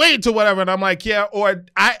big weight or whatever. And I'm like, yeah. Or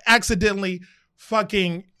I accidentally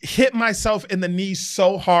fucking hit myself in the knee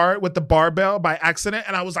so hard with the barbell by accident.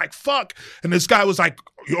 And I was like, fuck. And this guy was like,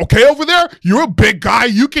 you okay over there? You're a big guy.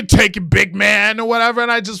 You can take it, big man or whatever.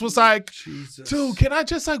 And I just was like, Jesus. dude, can I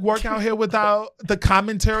just like work out here without the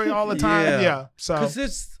commentary all the time? Yeah. So because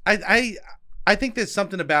this, I think there's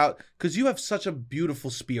something about because you have such a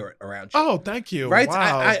beautiful spirit around you. Oh, thank you. Right?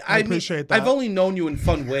 Wow. I mean, appreciate that. I've only known you in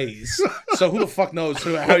fun ways. So who the fuck knows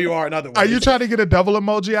how you are in other ways? Are you trying to get a devil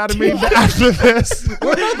emoji out of me after this?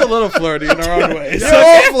 We're both a little flirty in our own ways. You're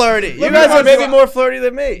all flirty. You Let me guys are tell maybe you- more flirty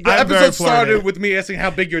than me. The I'm very episode flirty. started with me asking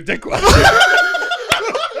how big your dick was.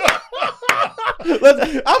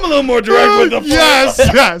 I'm a little more direct with the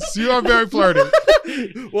Yes, you are very flirty.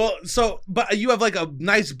 Well, but you have like a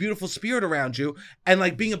nice, beautiful spirit around you, and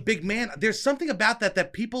like being a big man, there's something about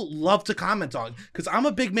that people love to comment on. Because I'm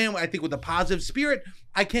a big man, I think, with a positive spirit.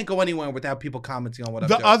 I can't go anywhere without people commenting on what I'm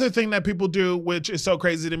doing. The other thing that people do, which is so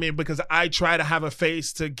crazy to me because I try to have a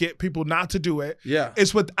face to get people not to do it,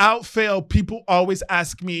 is without fail, people always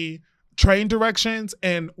ask me train directions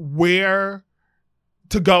and where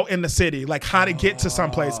to go in the city, like how to get to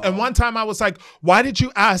someplace. And one time I was like, why did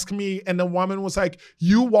you ask me? And the woman was like,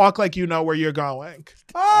 you walk like you know where you're going.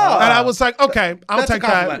 And I was like, okay, I'll take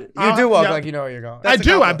that. You do walk like you know where you're going. I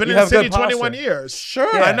do. I've been in the city 21 years.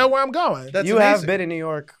 Sure. I know where I'm going. You have been in New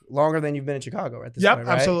York longer than you've been in Chicago at this point,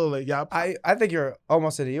 right? Absolutely. Yep. I think you're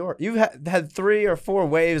almost in New York. You've had 3 or 4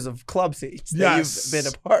 waves of club seats that you've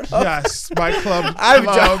been a part of. Yes, my club.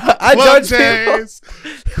 I judge days.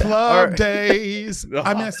 Club days.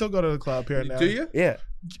 I mean, I still go to the club here and there. Do you? Yeah.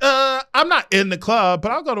 I'm not in the club,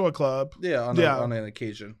 but I'll go to a club. Yeah, on an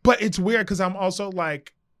occasion. But it's weird because I'm also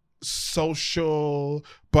like social,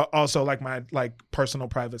 but also like my personal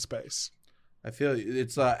private space. I feel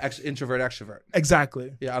it's introvert extrovert.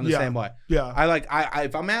 Exactly. Yeah, I'm the same way. Yeah. I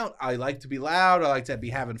if I'm out, I like to be loud. I like to be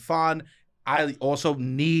having fun. I also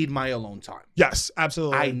need my alone time. Yes,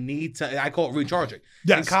 absolutely. I call it recharging.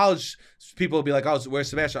 Yes. In college, people will be like, "Oh, where's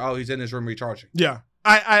Sebastian? Oh, he's in his room recharging." Yeah.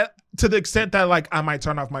 I to the extent that like I might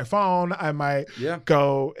turn off my phone, I might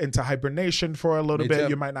go into hibernation for a little bit. Too.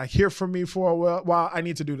 You might not hear from me for a while. I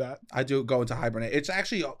need to do that. I do go into hibernate. It's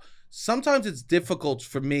actually sometimes it's difficult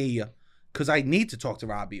for me because I need to talk to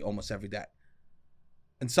Robbie almost every day,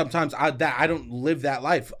 and sometimes I don't live that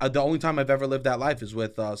life. The only time I've ever lived that life is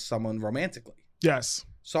with someone romantically. Yes.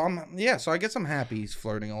 So I guess I'm happy he's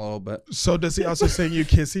flirting a little bit. So does he also send you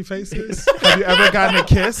kissy faces? Have you ever gotten a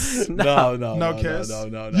kiss? No kiss.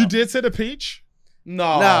 No. You did send a peach? No.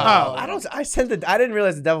 I don't. I didn't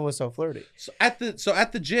realize the devil was so flirty. So at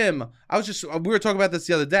the gym, we were talking about this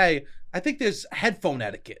the other day. I think there's headphone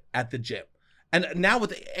etiquette at the gym, and now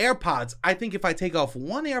with the AirPods, I think if I take off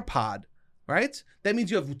one AirPod, right, that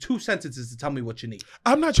means you have 2 sentences to tell me what you need.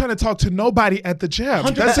 I'm not trying to talk to nobody at the gym.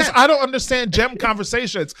 That's just, I don't understand gym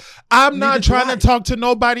conversations. I'm not trying to talk to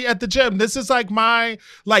nobody at the gym. This is like my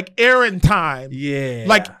errand time. Yeah.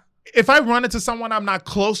 Like if I run into someone I'm not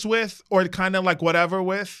close with or kind of like whatever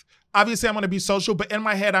with, obviously I'm going to be social, but in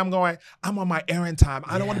my head I'm on my errand time.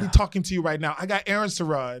 I don't want to be talking to you right now. I got errands to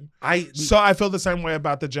run. So I feel the same way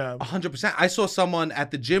about the gym. 100%. I saw someone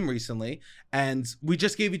at the gym recently and we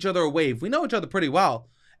just gave each other a wave. We know each other pretty well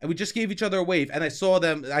and we just gave each other a wave, and I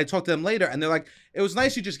talked to them later and they're like, it was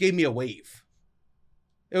nice you just gave me a wave.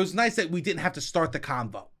 It was nice that we didn't have to start the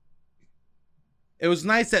convo. It was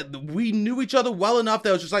nice that we knew each other well enough that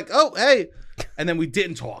it was just like, oh, hey, and then we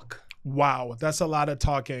didn't talk. Wow, that's a lot of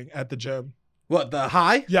talking at the gym. What, the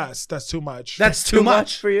high? Yes, that's too much. That's too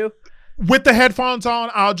much for you? With the headphones on,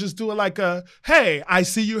 I'll just do it like hey, I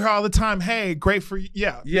see you here all the time. Hey, great for you.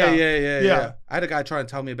 Yeah. I had a guy trying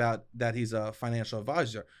to tell me about that he's a financial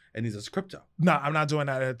advisor and he's a crypto. No, I'm not doing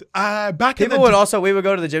that. We would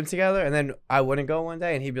go to the gym together and then I wouldn't go one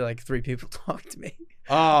day and he'd be like, 3 people talk to me.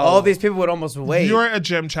 Oh. All these people would almost wait. You're a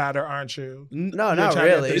gym chatter, aren't you? No, not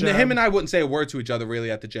really. Him and I wouldn't say a word to each other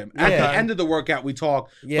really at the gym. At the end of the workout, we talk.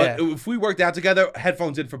 Yeah. But if we worked out together,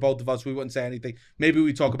 headphones in for both of us, we wouldn't say anything. Maybe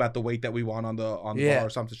we talk about the weight that we want on the bar or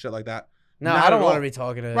something shit like that. No, I don't want to be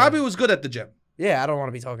talking to Robbie was good at the gym. Yeah, I don't want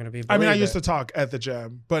to be talking to people. I mean, I used to talk at the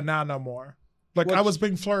gym, but now no more. I was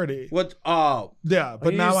being flirty. What? Oh. Yeah,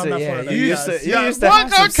 but now I'm not flirty. You used to Okay.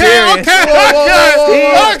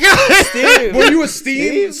 Steve. Were you a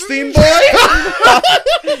steam boy?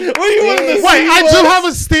 Were you one of the I do have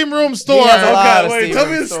a steam room story. Tell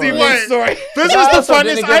me the steam room story. This is the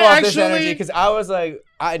funniest. Because I was like,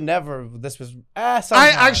 I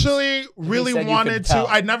actually really wanted to.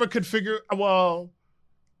 I never could figure. Well,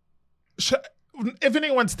 if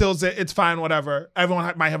anyone steals it, it's fine, whatever.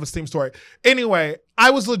 Everyone might have a steam story. Anyway, I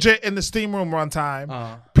was legit in the steam room one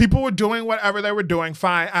time. People were doing whatever they were doing,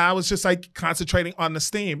 fine. I was just concentrating on the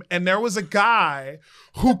steam. And there was a guy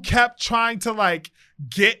who kept trying to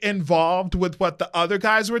get involved with what the other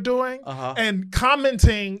guys were doing and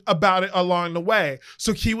commenting about it along the way.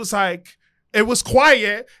 So he was like, it was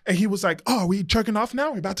quiet, and he was like, oh, are we jerking off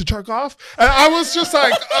now? We're about to jerk off? And I was just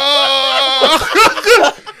like,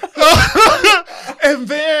 and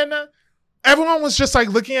then everyone was just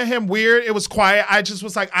looking at him weird. It was quiet. I just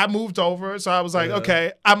was I moved over. So I was like,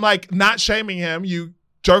 okay. I'm not shaming him. You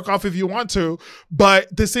jerk off if you want to,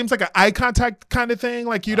 but this seems like an eye contact kind of thing.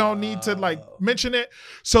 You don't need to mention it.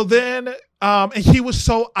 So then And he was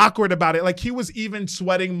so awkward about it. Like he was even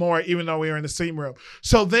sweating more, even though we were in the steam room.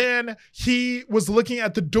 So then he was looking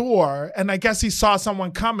at the door, and I guess he saw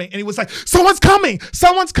someone coming, and he was like, someone's coming.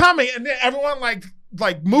 And then everyone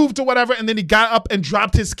like moved or whatever, and then he got up and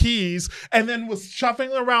dropped his keys and then was shuffling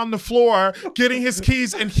around the floor getting his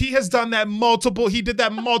keys, and he did that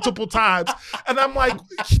multiple times. And I'm like,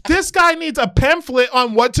 this guy needs a pamphlet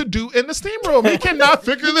on what to do in the steam room. He cannot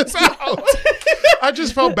figure this out. I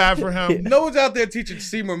just felt bad for him. No one's out there teaching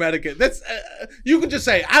steam room etiquette. That's you can just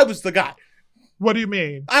say I was the guy. What do you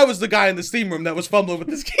mean? I was the guy in the steam room that was fumbling with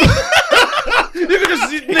his key. You can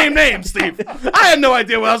just name names, Steve. I had no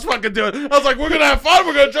idea what I was fucking doing. I was like, we're gonna have fun.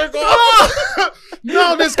 We're gonna jerk off.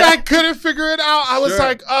 No, this guy couldn't figure it out. I was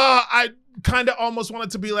like, I kind of almost wanted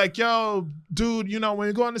to be like, yo, dude, you know, when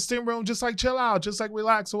you go in the steam room, just like chill out, just like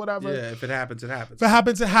relax or whatever. Yeah, if it happens, it happens. If it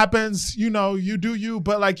happens, it happens. You know, you do you,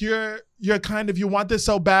 but like you're kind of, you want this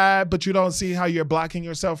so bad, but you don't see how you're blocking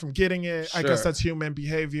yourself from getting it. Sure. I guess that's human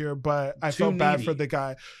behavior, but I felt bad for the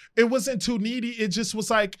guy. It wasn't too needy. It just was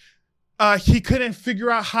like, he couldn't figure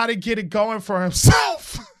out how to get it going for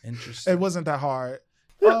himself. Interesting. It wasn't that hard.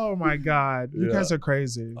 Oh my God. You guys are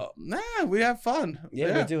crazy. Nah, we have fun.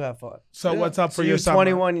 Yeah, we do have fun. So what's up for your summer?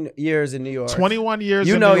 21 years in New York. 21 years in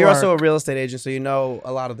New York. You know, you're also a real estate agent, so you know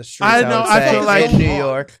a lot of the streets. I know. I feel like in New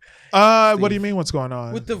York. What do you mean? What's going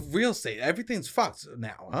on with the real estate? Everything's fucked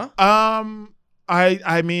now, huh?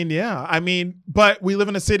 I mean, yeah. I mean, but we live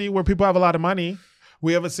in a city where people have a lot of money.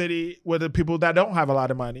 We have a city where the people that don't have a lot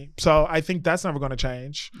of money. So I think that's never going to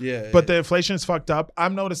change. Yeah. But the inflation is fucked up.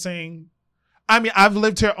 I'm noticing. I mean, I've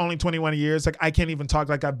lived here only 21 years. Like, I can't even talk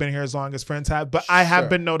like I've been here as long as friends have. But I have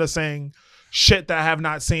been noticing shit that I have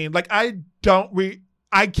not seen. Like, I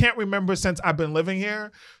can't remember since I've been living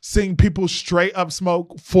here seeing people straight up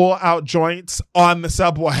smoke full out joints on the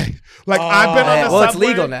subway. Like, I've been on the subway. Well, it's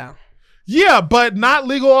legal now. Yeah, but not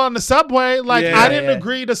legal on the subway. Like, I didn't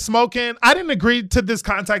agree to smoking. I didn't agree to this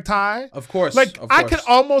contact high. Of course. Like, I could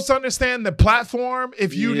almost understand the platform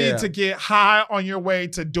if you need to get high on your way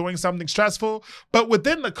to doing something stressful. But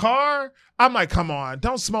within the car, I'm like, come on,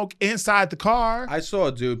 don't smoke inside the car. I saw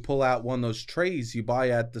a dude pull out one of those trays you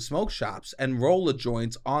buy at the smoke shops and roll the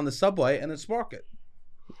joints on the subway and then spark it.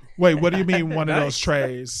 Wait, what do you mean one of those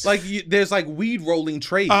trays? Like there's like weed rolling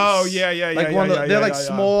trays. Oh yeah. They're like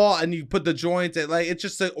small, and you put the joints. It's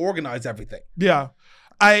just to organize everything. Yeah,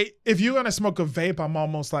 if you're gonna smoke a vape, I'm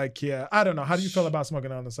almost like, I don't know. How do you feel about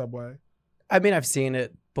smoking on the subway? I mean, I've seen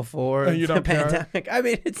it before the pandemic. I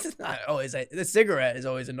mean, it's not always. The cigarette is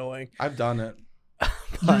always annoying. I've done it.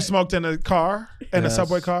 You smoked in a car, in a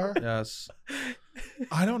subway car? Yes.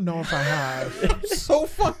 I don't know if I have. So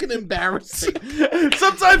fucking embarrassing.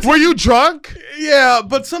 Sometimes. Were you drunk? Yeah,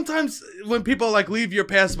 but sometimes when people like leave your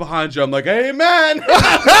past behind you, I'm like, amen.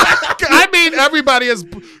 I mean, everybody is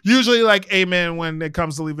usually like amen when it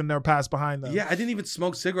comes to leaving their past behind them. Yeah, I didn't even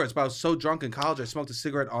smoke cigarettes, but I was so drunk in college, I smoked a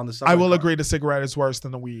cigarette on the subway. I will agree the cigarette is worse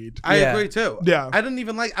than the weed. I agree too. Yeah. I didn't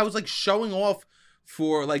even I was like showing off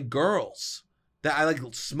for like girls that I like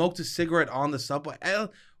smoked a cigarette on the subway.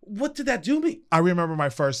 What did that do me? I remember my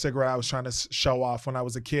first cigarette I was trying to show off when I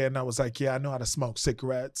was a kid, and I was like, I know how to smoke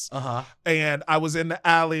cigarettes. And I was in the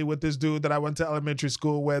alley with this dude that I went to elementary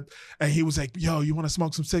school with, and he was like, yo, you want to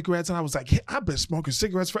smoke some cigarettes? And I was like, hey, I've been smoking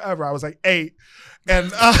cigarettes forever. I was like 8. And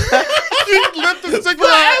he lit the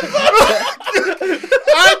cigarette.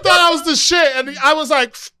 I thought I was the shit. And I was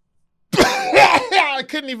like, I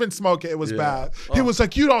couldn't even smoke it. It was bad. He was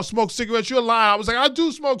like, you don't smoke cigarettes. You're lying. I was like, I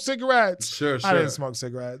do smoke cigarettes. Sure. I didn't smoke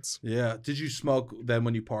cigarettes. Yeah. Did you smoke then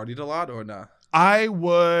when you partied a lot or not? I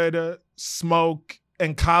would smoke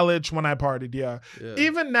in college when I partied, yeah.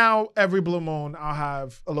 Even now, every blue moon, I'll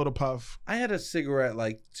have a little puff. I had a cigarette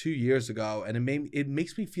like 2 years ago, and it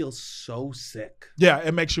makes me feel so sick. Yeah,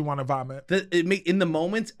 it makes you want to vomit. In the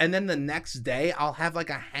moment, and then the next day, I'll have like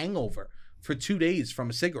a hangover for 2 days from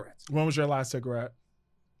a cigarette. When was your last cigarette?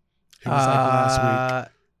 It was like last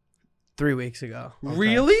week. 3 weeks ago. Okay.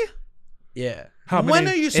 Really? Yeah. How many? When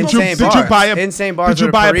are you smoking? Did you buy a insane bars? Did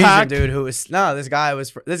you buy a pack? Dude, who was this guy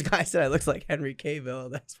said I looks like Henry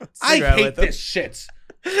Cavill. That's I hate this shit.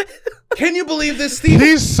 Can you believe this, Steve?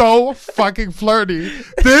 He's so fucking flirty.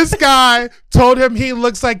 This guy told him he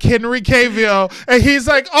looks like Henry Cavill, and he's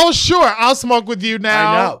like, "Oh, sure, I'll smoke with you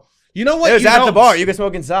now." I know. You know what? It was at the bar. You can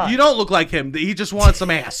smoke inside. You don't look like him. He just wants some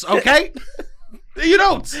ass. Okay. You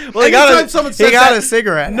don't. Well, he got a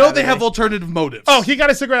cigarette. No, they have alternative motives. Oh, he got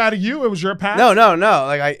a cigarette out of you? It was your pack? No.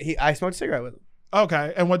 Like I smoked a cigarette with him.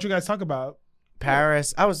 Okay, and what'd you guys talk about?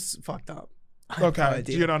 Paris. I was fucked up. Okay,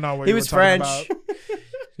 you don't know what he you was were French. talking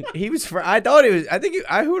about. He was. I thought he was. I think.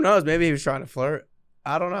 Who knows? Maybe he was trying to flirt.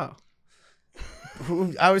 I don't know.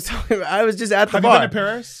 I was just at the Have bar. you been to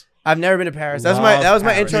Paris? I've never been to Paris. That was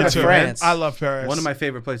my intro to France. I love Paris. One of my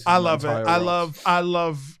favorite places. I love it. I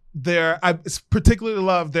love their. I particularly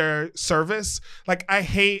love their service. Like I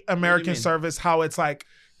hate American service. How it's like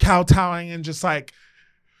kowtowing and just like,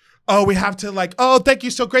 oh, we have to like, oh, thank you,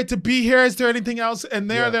 so great to be here. Is there anything else? And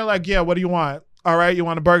they're like, yeah, what do you want? All right, you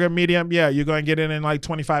want a burger medium? Yeah, you're going to get it in like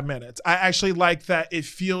 25 minutes. I actually like that it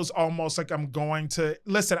feels almost like I'm going to,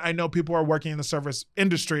 listen, I know people are working in the service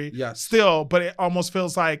industry still, but it almost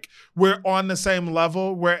feels like we're on the same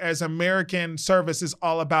level, whereas American service is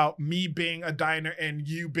all about me being a diner and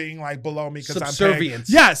you being like below me because I'm paying.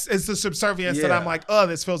 Yes, it's the subservience that I'm like, oh,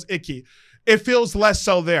 this feels icky. It feels less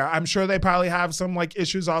so there. I'm sure they probably have some like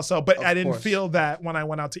issues also, but I didn't feel that when I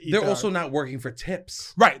went out to eat. They're also not working for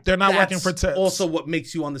tips. Right. They're not working for tips. Also what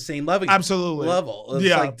makes you on the same level. Absolutely.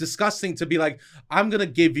 It's like disgusting to be like, I'm going to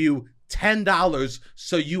give you $10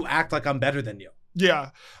 so you act like I'm better than you. Yeah.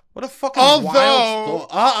 What a fucking wild story.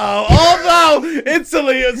 Although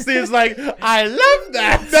instantly it seems like I love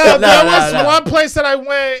that. No, there was one place that I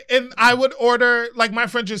went and I would order, like my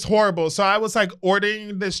French is horrible. So I was like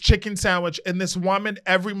ordering this chicken sandwich and this woman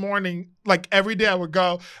every morning, like every day I would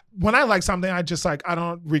go, when I like something, I just like, I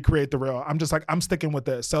don't recreate the real. I'm just like, I'm sticking with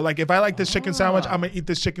this. So like if I like this chicken sandwich, I'm gonna eat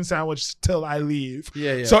this chicken sandwich till I leave.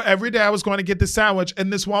 Yeah. So every day I was going to get the sandwich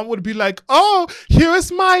and this one would be like, oh, here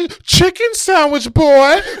is my chicken sandwich,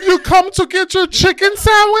 boy. You come to get your chicken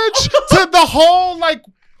sandwich to the whole like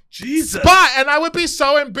spot, and I would be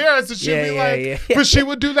so embarrassed. And she'd be like, but she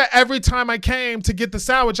would do that every time I came to get the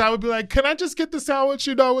sandwich. I would be like, can I just get the sandwich,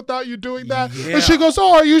 without you doing that? Yeah. And she goes,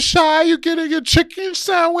 oh, are you shy? You getting your chicken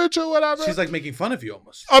sandwich or whatever? She's like making fun of you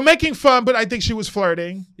almost. Oh, making fun, but I think she was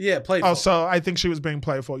flirting. Yeah, playful. Also, I think she was being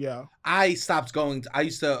playful. Yeah. I stopped going. I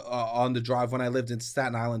used to on the drive when I lived in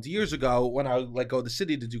Staten Island years ago. When I would like go to the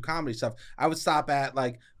city to do comedy stuff, I would stop at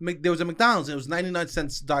like there was a McDonald's. And it was 99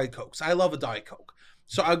 cents Diet Cokes. I love a Diet Coke.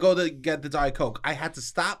 So I go to get the Diet Coke. I had to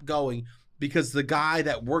stop going because the guy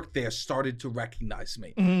that worked there started to recognize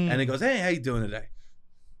me. And he goes, hey, how you doing today?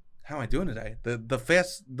 How am I doing today? The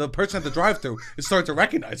person at the drive-thru is starting to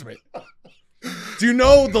recognize me. Do you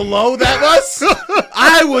know the low that was?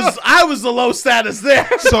 I was the low status there.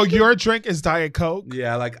 So your drink is Diet Coke?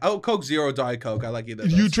 Yeah, like Coke Zero, Diet Coke. I like either.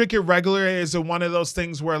 You drink it regularly? Is it one of those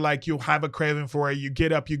things where like you have a craving for it? You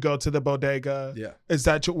get up, you go to the bodega. Yeah. Is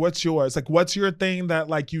that what's yours? Like, what's your thing that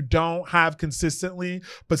like you don't have consistently,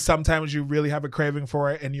 but sometimes you really have a craving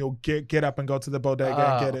for it, and you'll get up and go to the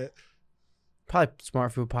bodega and get it? Probably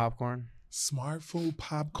Smart Food popcorn. Smart Food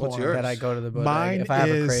popcorn. What's yours? That I go to the bodega Mine if I have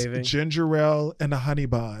a is craving. ginger ale and a honey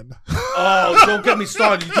bun. Oh, don't get me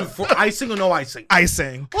started. You do for icing or no icing?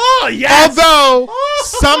 Icing. Oh, yes. Although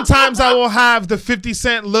sometimes I will have the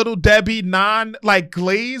 50-cent Little Debbie like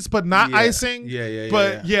glaze, but not icing. Yeah.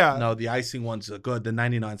 But yeah. No, the icing ones are good. The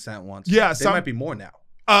 99-cent ones. Yeah. They might be more now.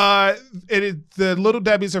 It is the Little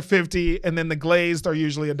Debbie's are 50, and then the glazed are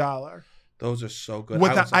usually $1. Those are so good.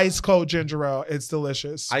 With the ice cold ginger ale, it's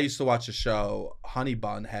delicious. I used to watch the show Honey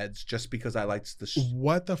Bun Heads just because I liked the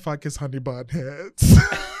What the fuck is Honey Bun Heads?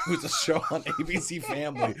 It was a show on ABC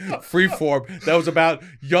Family, Freeform, that was about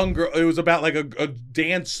younger. It was about like a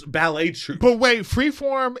dance ballet troupe. But wait,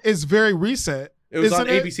 Freeform is very recent. It was on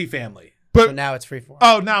ABC Family. But so now it's Freeform.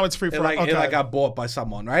 Oh, now it's Freeform. It got bought by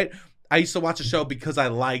someone, right? I used to watch a show because I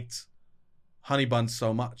liked Honey Buns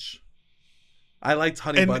so much. I liked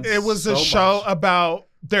honey buns. And it was a show about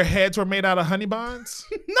their heads were made out of honey buns?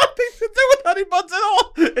 Nothing to do with honey buns at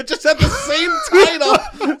all. It just had the same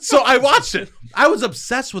title. So I watched it. I was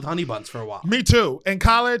obsessed with honey buns for a while. Me too. In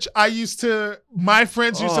college, my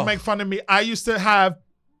friends used to make fun of me. I used to have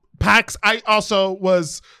packs. I also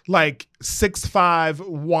was like 6'5",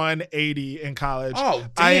 180 in college. Oh,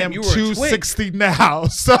 damn, I am 260 now.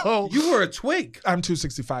 So you were a twig. I'm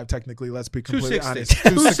 265 technically. Let's be completely 260.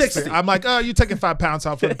 honest. 260. I'm like, oh, you're taking 5 pounds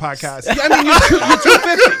off for the podcast. I mean, you're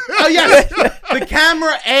 250. Oh yes, the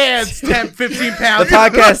camera adds 10, 15 pounds. The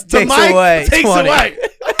podcast takes away 20.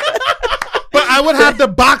 But I would have the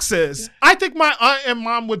boxes. I think my aunt and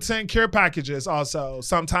mom would send care packages also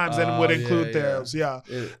sometimes and would include theirs. Yeah.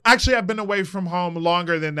 Actually, I've been away from home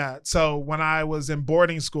longer than that. So when I was in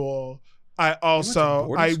boarding school, I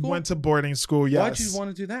went to boarding school. Yes. Why'd you want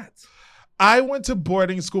to do that? I went to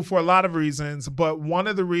boarding school for a lot of reasons, but one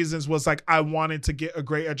of the reasons was like I wanted to get a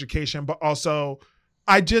great education, but also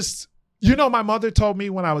my mother told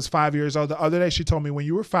me when I was 5 years old, the other day she told me, when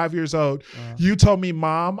you were 5 years old, you told me,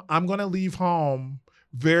 Mom, I'm going to leave home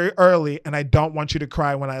very early and I don't want you to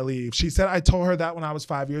cry when I leave. She said I told her that when I was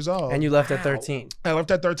 5 years old. And you left at 13. I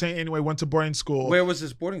left at 13 anyway, went to boarding school. Where was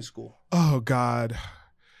this boarding school? Oh, God.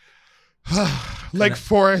 Lake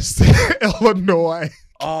Forest, Illinois.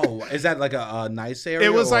 Oh, is that like a nice area?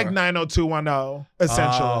 It was like 90210,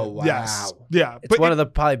 essentially. Oh, wow. Yes. Yeah. It's one of the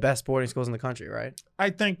probably best boarding schools in the country, right? I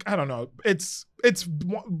don't know. It's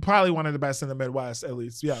probably one of the best in the Midwest, at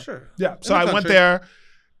least. Yeah. Sure. Yeah. So I went there.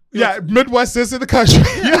 Yeah, Midwest is in the country.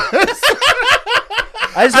 Yes.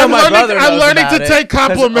 I just know my brother knows I'm learning to take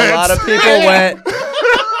compliments. A lot of people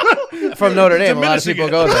went from Notre Dame. A lot of people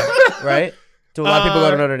go there, right? Do a lot of people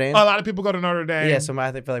go to Notre Dame? A lot of people go to Notre Dame. Yeah, so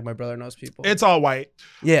I feel like my brother knows people. It's all white.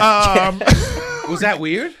 Yeah. Was that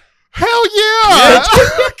weird? Hell yeah!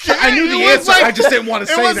 I knew the answer. I just didn't want to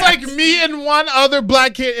say that. It was like me and one other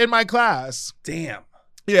black kid in my class. Damn.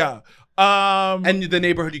 Yeah. And the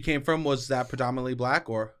neighborhood you came from, was that predominantly black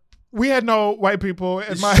or? We had no white people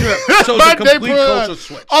in my, so my it's a complete neighborhood. culture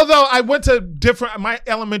switch. Although I went to my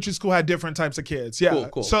elementary school had different types of kids. Yeah.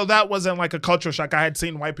 Cool. So that wasn't like a culture shock. I had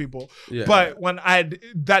seen white people. Yeah. But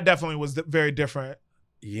that definitely was very different.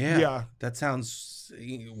 Yeah. Yeah. That sounds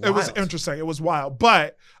wild. It was interesting. It was wild.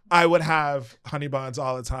 But I would have honey buns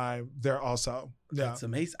all the time there also. Yeah. That's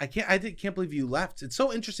amazing. I can't believe you left. It's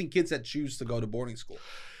so interesting, kids that choose to go to boarding school.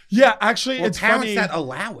 Yeah, actually, or it's parents funny. that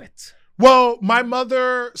allow it. Well, my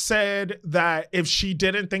mother said that if she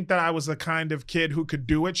didn't think that I was the kind of kid who could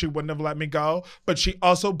do it, she wouldn't have let me go. But she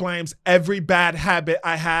also blames every bad habit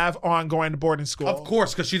I have on going to boarding school. Of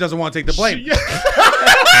course, because she doesn't want to take the blame.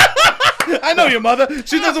 I know your mother.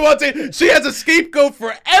 She doesn't want to take. She has a scapegoat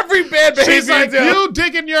for every bad behavior. She's like, you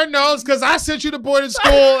digging your nose because I sent you to boarding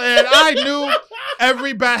school and I knew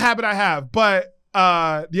every bad habit I have. But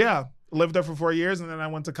yeah, lived there for 4 years and then I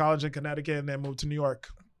went to college in Connecticut and then moved to New York.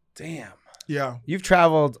 Damn. Yeah. You've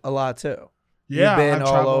traveled a lot too. Yeah. You've been I've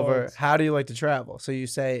all traveled. over. How do you like to travel? So you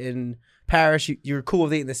say in Paris, you're cool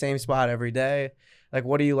with eating the same spot every day. Like,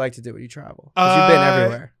 what do you like to do when you travel? Because you've been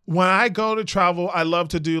everywhere. When I go to travel, I love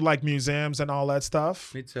to do like museums and all that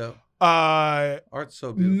stuff. Me too. Art's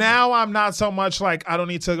so beautiful. Now I'm not so much like I don't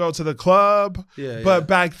need to go to the club. But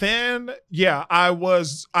back then, yeah, I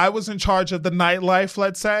was in charge of the nightlife,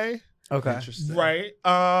 let's say. Okay. Interesting. Right.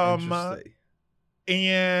 Interesting.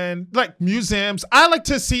 And like museums, I like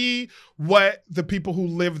to see what the people who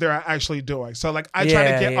live there are actually doing. So like I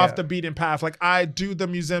try to get off the beaten path. Like I do the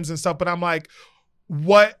museums and stuff, but I'm like,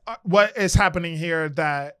 what is happening here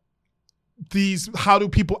that how do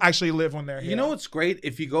people actually live when they're here? You know what's great?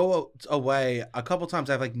 If you go away, a couple times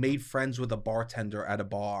I've like made friends with a bartender at a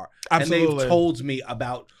bar. Absolutely. And they've told me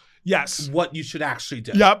about yes, what you should actually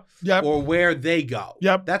do. Yep. Or where they go.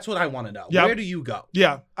 Yep. That's what I want to know. Yep. Where do you go?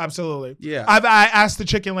 Yeah, absolutely. Yeah. I asked the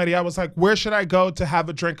chicken lady, I was like, where should I go to have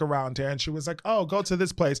a drink around here? And she was like, oh, go to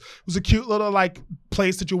this place. It was a cute little like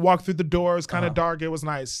place that you walk through the door. It was kind of dark. It was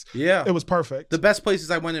nice. Yeah. It was perfect. The best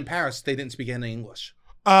places I went in Paris, they didn't speak any English.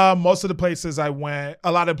 Most of the places I went,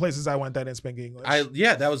 a lot of places I went, they didn't speak English.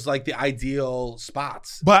 That was like the ideal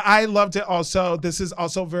spots. But I loved it also. This is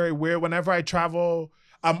also very weird. Whenever I travel,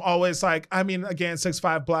 I'm always like, I mean, again,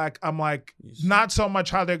 6'5" black. I'm like, not so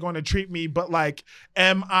much how they're going to treat me, but like,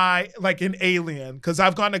 am I like an alien? Because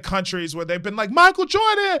I've gone to countries where they've been like, Michael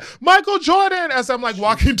Jordan, as I'm like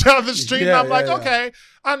walking down the street. And I'm like, okay,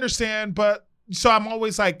 I understand. But so I'm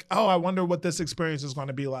always like, oh, I wonder what this experience is going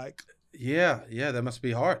to be like. Yeah, that must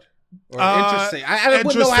be hard. Or interesting. I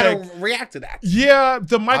wouldn't know how to react to that. Yeah,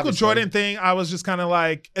 the Michael Jordan thing, I was just kind of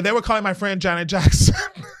like, and they were calling my friend Janet Jackson.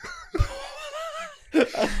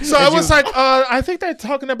 So I was like, I think they're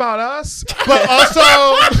talking about us. But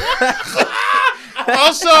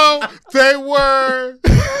also they were,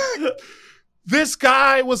 this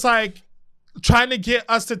guy was like, trying to get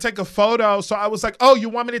us to take a photo. So I was like, oh, you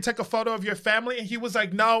want me to take a photo of your family? And he was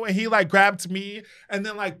like, no. And he like grabbed me and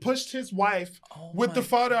then like pushed his wife with the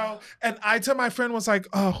photo. And I to my friend was like,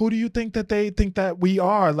 who do you think that they think that we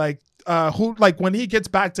are? Like, who, like when he gets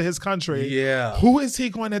back to his country, who is he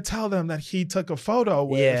going to tell them that he took a photo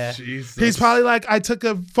with? Yeah. Jesus. He's probably like, I took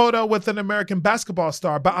a photo with an American basketball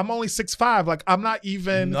star, but I'm only 6'5". Like I'm not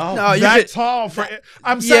even that tall for it.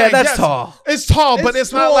 I'm saying that's tall. It's tall, but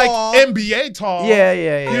it's not like NBA tall. Yeah.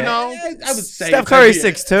 You know, I would say Steph Curry's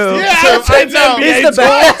 6'2". Yeah, I know. He's the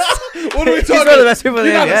best. What are we talking He's one of the best people in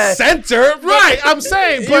the You're not NBA. a center, right? I'm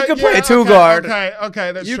saying, but you can play two guard.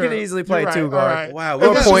 Okay, that's you true. can easily play You're two right, guard. right. Wow,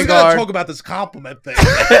 Or point we gotta guard. talk about this compliment thing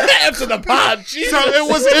after the pod. Jesus. So it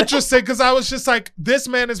was interesting because I was just like, this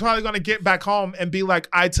man is probably going to get back home and be like,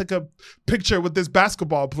 I took a picture with this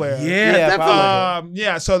basketball player. Yeah,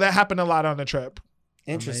 probably. So that happened a lot on the trip.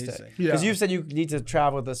 Interesting. Amazing. Because Yeah. you said you need to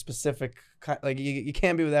travel with a specific like you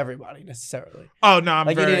can't be with everybody necessarily. Oh no, I'm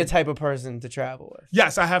like very. you need a type of person to travel with.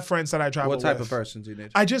 Yes, I have friends that I travel What with. type of person do you need?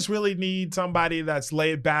 I just really need somebody that's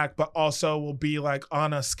laid back, but also will be like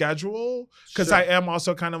on a schedule. Because Sure. I am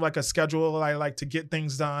also kind of like a schedule. I like to get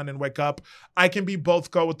things done and wake up. I can be both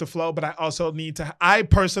go with the flow, but I also need to. I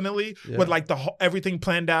personally would like everything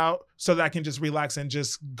planned out so that I can just relax and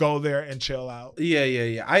just go there and chill out.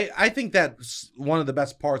 Yeah. I think that's one of the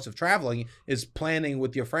best parts of traveling is planning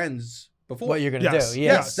with your friends before. What you're gonna Yes. do?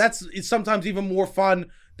 Yeah. Yes, it's sometimes even more fun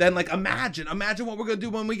than like imagine what we're gonna do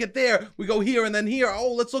when we get there. We go here and then here.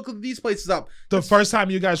 Oh, let's look at these places up. The first time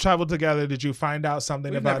you guys traveled together, did you find out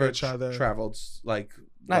something We've about never each other? traveled like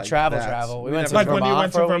Not like travel. that. We went to Like Vermont when you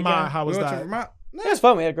went for to a Vermont, weekend. how was We went to that? Vermont. It was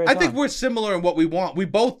fun. We had a great I time. think we're similar in what we want. We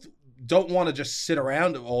both don't want to just sit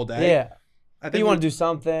around all day. Yeah. I You want to do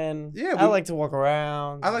something. Yeah, I like to walk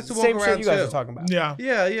around. I like to walk Same around shit you guys too. are talking about. Yeah.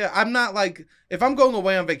 Yeah. I'm not like if I'm going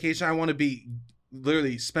away on vacation, I want to be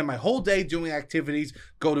literally spend my whole day doing activities,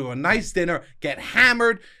 go to a nice dinner, get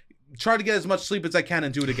hammered, try to get as much sleep as I can,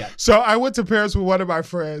 and do it again. So I went to Paris with one of my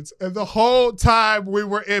friends, and the whole time we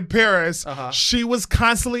were in Paris, she was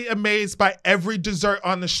constantly amazed by every dessert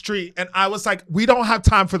on the street, and I was like, "We don't have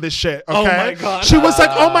time for this shit." Okay? Oh my God. She was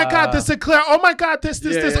like, "Oh my God, this eclair! Oh my God, this!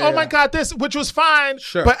 Yeah, Oh my God, this!" Which was fine.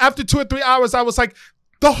 Sure. But after 2 or 3 hours, I was like,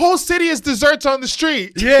 the whole city is desserts on the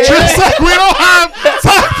street. Yeah. Just like we don't have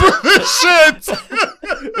time for this shit.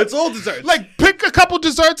 It's all desserts. Like pick a couple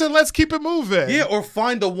desserts and let's keep it moving. Yeah, or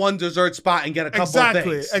find the one dessert spot and get a couple of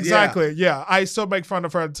things. Exactly. Yeah. I still make fun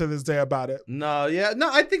of her to this day about it. No,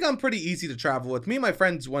 I think I'm pretty easy to travel with. Me and my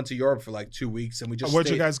friends went to Europe for like 2 weeks, and we just Where'd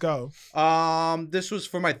stayed. you guys go? This was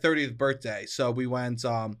for my 30th birthday, so we went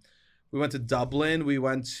to Dublin, we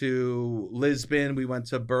went to Lisbon, we went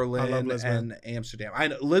to Berlin and Amsterdam. I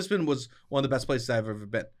know Lisbon was one of the best places I've ever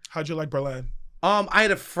been. How'd you like Berlin? I had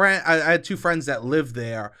a friend. I had 2 friends that lived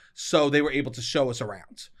there, so they were able to show us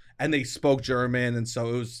around, and they spoke German, and so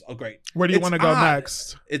it was great. Where do you It's want to go odd.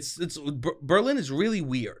 next? Berlin is really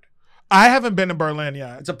weird. I haven't been to Berlin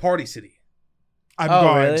yet. It's a party city. I'm Oh,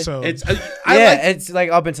 going really? soon. It's It's like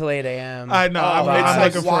up until 8 a.m. I know. Oh, I'm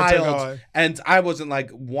it's looking forward to wild. going. And I wasn't like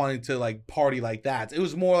wanting to like party like that. It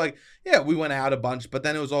was more like, we went out a bunch, but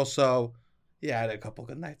then it was also, I had a couple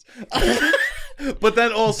good nights. But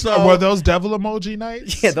then also, Were those devil emoji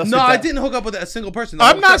nights? Yeah, those no, are I tough. didn't hook up with a single person.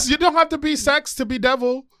 I'm not. You don't have to be sex to be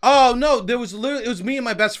devil. Oh no, it was me and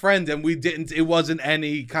my best friend, and it wasn't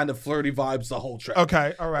any kind of flirty vibes the whole trip.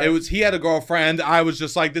 Okay, all right. He had a girlfriend. I was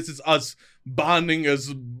just like, this is us bonding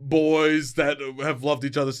as boys that have loved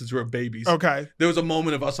each other since we were babies. Okay. There was a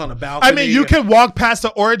moment of us on a balcony. I mean, you can walk past the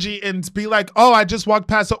orgy and be like, "Oh, I just walked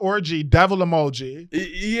past the orgy." Devil emoji.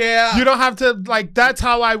 Yeah. You don't have to like. That's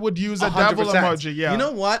how I would use a 100%. devil emoji. Yeah. You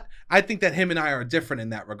know what? I think that him and I are different in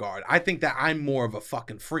that regard. I think that I'm more of a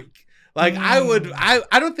fucking freak. Like I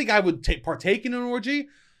don't think I would partake in an orgy,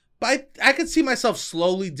 but I could see myself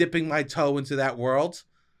slowly dipping my toe into that world.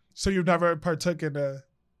 So you've never partook in a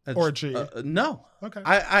orgy? No. Okay.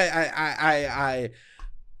 I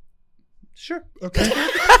sure. Okay.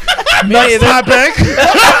 Next topic.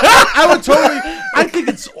 I would totally. I think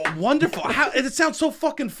it's wonderful. It sounds so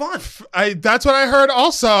fucking fun. That's what I heard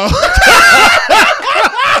also.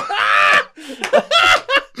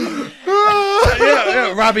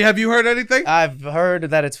 Yeah. Robbie, have you heard anything? I've heard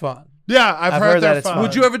that it's fun. Yeah, I've heard that they're it's fun. fun.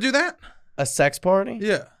 Would you ever do that? A sex party?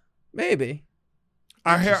 Yeah. Maybe.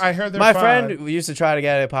 I hear they're My fun. friend used to try to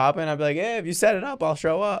get it popping. I'd be like, "Hey, if you set it up, I'll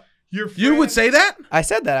show up." You would say that? I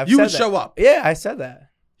said that. You would show up. Yeah, I said that.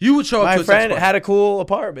 You would show up My to a sex friend party. had a cool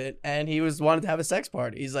apartment, and he wanted to have a sex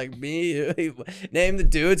party. He's like, he named the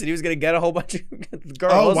dudes, and he was gonna get a whole bunch of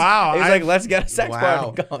girls. Oh, wow. He was like, "Let's get a sex Wow.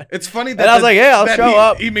 party going." It's funny that And I was like, "Yeah, I'll that show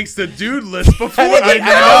up." He makes the dude list before. I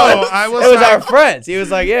know. I was It was like, our friends. He was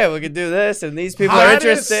like, "Yeah, we could do this, and these people are That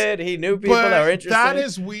is- interested." He knew people but that were interested. that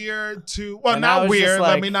is weird too. Well, And I not was just weird. Let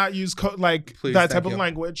like- me not use Please, that type thank of you.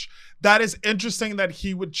 language. That is interesting that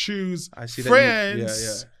he would choose I see that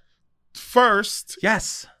friends first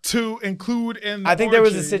Yes. to include in the I think there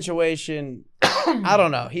was a orgy. situation. I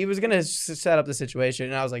don't know. He was gonna set up the situation,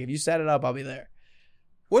 and I was like, "If you set it up, I'll be there."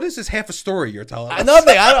 What is this half a story you're telling us?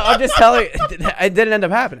 Nothing. I'm just telling you. It didn't end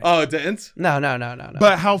up happening. Oh, it didn't? No.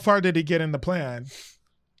 But how far did he get in the plan?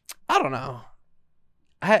 I don't know.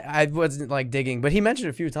 I wasn't like digging, but he mentioned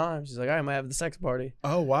it a few times. He's like, "I might have the sex party."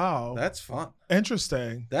 Oh wow, That's fun.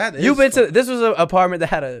 Interesting. That is. You've been to this was an apartment that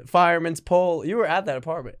had a fireman's pole. You were at that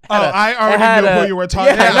apartment. I already knew who you were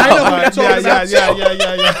talking about. I know who you're talking about. Yeah.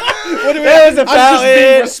 What do we? There was a I'm just being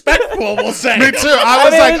fountain. respectful. We'll say. Me too. I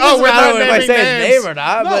was like, oh, we're I not don't know if I naming say his names. name or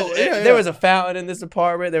not, No, but yeah. there was a fountain in this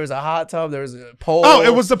apartment. There was a hot tub. There was a pole. Oh,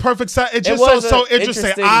 it was the perfect set. It's just was so a interesting.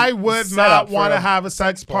 interesting I would setup not want for to a have a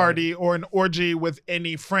sex party. party or an orgy with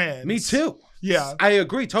any friends. Me too. Yeah. I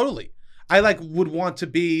agree totally. I would want to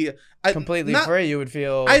be completely free. You would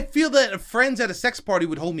feel. I feel that friends at a sex party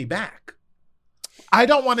would hold me back. I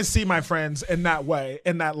don't want to see my friends in that way,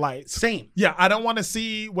 in that light. Same. Yeah, I don't want to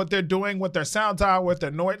see what they're doing, what their sounds are, what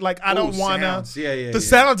their noise. Like, I don't want to. Yeah. The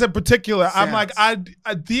sounds in particular, Sounds. I'm like,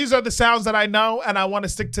 these are the sounds that I know, and I want to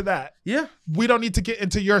stick to that. Yeah. We don't need to get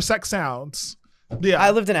into your sex sounds. Yeah.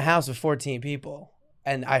 I lived in a house with 14 people,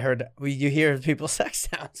 and I heard you hear people's sex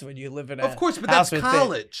sounds when you live in a Of course, but house that's with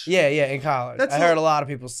college. Yeah, in college. I heard a lot of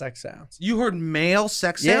people's sex sounds. You heard male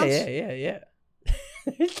sex sounds? Yeah.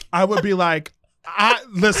 I would be like,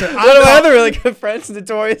 listen. One of my other really good friends,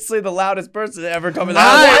 notoriously the loudest person to ever come in the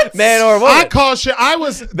house, man or woman. I call shit.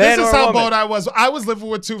 This is how woman. bold I was. I was living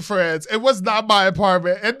with two friends. It was not my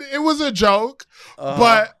apartment, and it was a joke.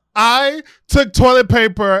 But I took toilet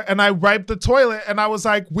paper and I wiped the toilet, and I was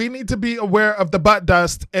like, we need to be aware of the butt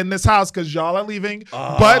dust in this house because y'all are leaving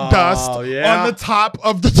butt dust on the top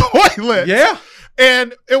of the toilet. Yeah.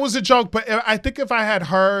 And it was a joke, but I think if I had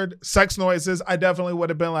heard sex noises, I definitely would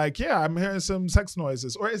have been like, yeah, I'm hearing some sex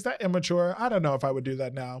noises. Or is that immature? I don't know if I would do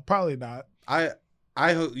that now. Probably not. I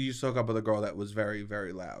used to hook up with a girl that was very,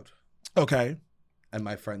 very loud. Okay. And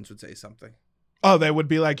my friends would say something. Oh, they would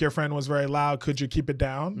be like, your friend was very loud. Could you keep it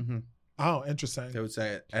down? Mm-hmm. Oh, interesting. They would say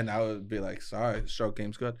it. And I would be like, sorry, stroke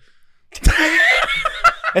game's good.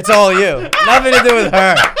 It's all you. Nothing to do with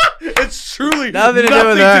her. It's truly nothing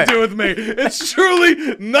to do with me. It's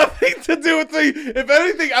truly nothing to do with me. If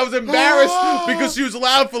anything, I was embarrassed because she was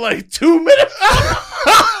loud for like 2 minutes.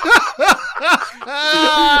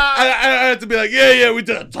 I had to be like, yeah, we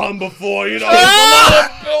did a ton before, you know. It's a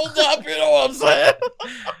lot of build up, you know what I'm saying?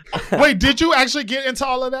 Wait, did you actually get into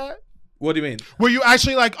all of that? What do you mean? Were you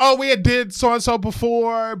actually like, oh, we had did so-and-so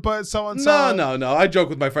before, but so-and-so? No. I joke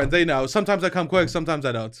with my friends. They know. Sometimes I come quick. Sometimes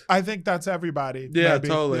I don't. I think that's everybody. Yeah, maybe.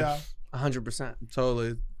 totally. Yeah. 100%.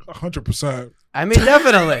 Totally. 100%. I mean,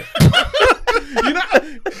 definitely. You know,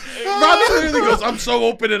 Robbie literally goes, I'm so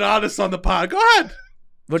open and honest on the pod. Go ahead.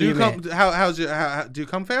 What do you come? mean? How do you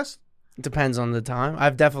come fast? Depends on the time.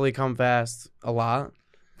 I've definitely come fast a lot.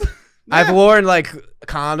 I've worn like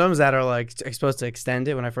condoms that are like supposed to extend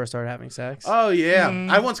it when I first started having sex. Oh yeah,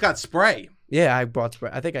 I once got spray. Yeah, I bought spray.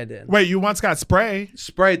 I think I did. Wait, you once got spray?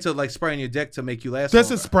 Spray to like spray on your dick to make you last. There's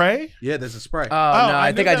longer. a spray? Yeah, there's a spray. Oh no,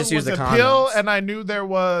 I think I just used the condoms. Pill, and I knew there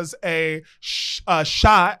was a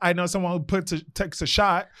shot. I know someone who takes a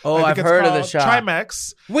shot. Oh, I think I've it's heard of the called shot.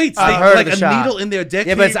 Trimex. Wait, so I've heard like of a the shot. needle in their dick?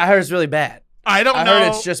 Yeah, but I heard it's really bad. I don't know. I heard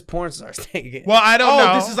it's just porn stars taking it. Well, I don't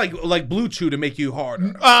know. Oh, this is like Blue Chew to make you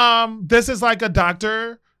harder. This is like a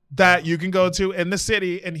doctor that you can go to in the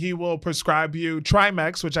city, and he will prescribe you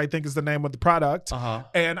Trimex, which I think is the name of the product.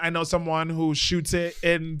 And I know someone who shoots it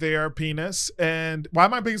in their penis. And why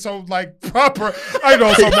am I being so like proper? I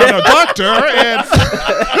know someone, a doctor, and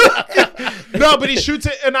no, but he shoots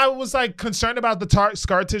it. And I was like concerned about the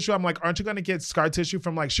scar tissue. I'm like, aren't you going to get scar tissue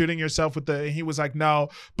from like shooting yourself with the? And he was like, no.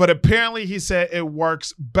 But apparently, he said it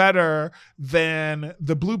works better than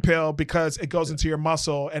the blue pill because it goes into your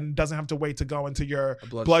muscle and doesn't have to wait to go into your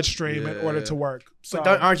bloodstream in order to work. So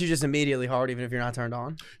aren't you just immediately hard even if you're not turned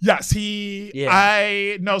on? Yes,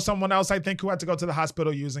 I know someone else I think who had to go to the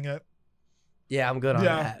hospital using it. Yeah, I'm good on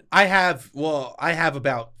that. I have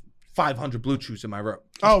about 500 Blue Chews in my room.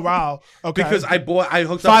 Oh wow! Okay, because I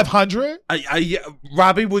hooked 500.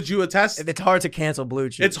 Robbie, would you attest? It's hard to cancel Blue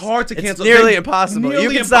Chews. It's hard to cancel. Nearly impossible.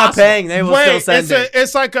 You can stop paying; they will still send it.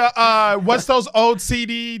 It's like a what's those old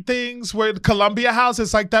CD things where Columbia House?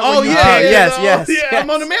 It's like that. Oh yes. I'm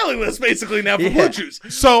on a mailing list basically now for Blue Chews.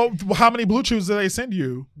 So how many Blue Chews did they send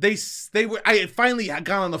you? They were. I finally got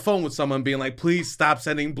on the phone with someone being like, "Please stop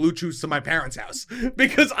sending Blue Chews to my parents' house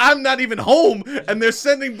because I'm not even home and they're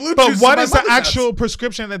sending Blue Chews." But what to my is the actual house.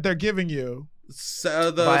 prescription that they're giving you? The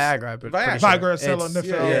Viagra, Sildenafil.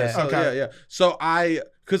 Yeah. So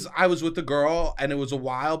because I was with the girl and it was a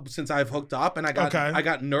while since I've hooked up, and I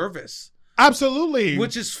got nervous. Absolutely,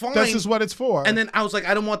 which is fine. This is what it's for. And then I was like,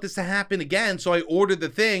 I don't want this to happen again, so I ordered the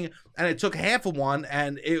thing, and I took half of one,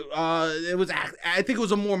 and it was. I think it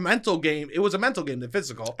was a more mental game. It was a mental game than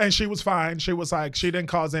physical. And she was fine. She was like, she didn't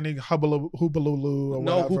cause any hoobaloo or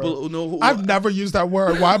whatever. No, I've never used that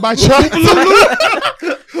word. Why am I trying?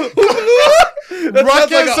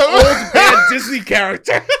 Ruckus. Like an old bad Disney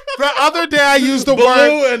character. The other day I used the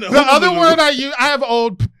word. The other word I use. I have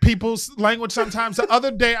old people's language sometimes. The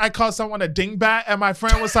other day I called someone a dingbat, and my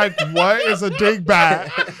friend was like, "What is a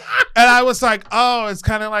dingbat?" And I was like, "Oh, it's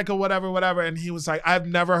kind of like a whatever." And he was like, "I've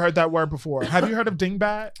never heard that word before. Have you heard of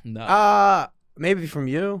dingbat?" No. Maybe from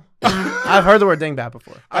you. I've heard the word dingbat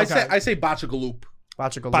before. I say botchagaloop.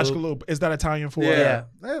 Botchagaloop. Is that Italian for? Yeah.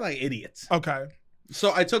 They're like idiots. Okay.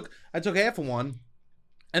 So I took half of one,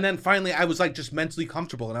 and then finally I was like just mentally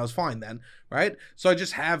comfortable, and I was fine then, right? So I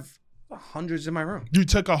just have hundreds in my room. You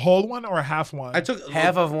took a whole one or a half one? I took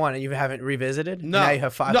half of one, and you haven't revisited. No, now you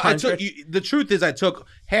have 500. No, the truth is, I took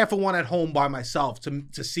half of one at home by myself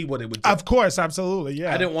to see what it would do. Of course, absolutely,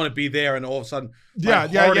 yeah. I didn't want to be there, and all of a sudden, yeah.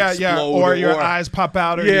 Or your eyes pop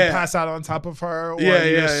out, or you pass out on top of her, or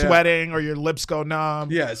you're sweating, or your lips go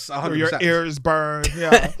numb. Yes, 100%. Or your ears burn.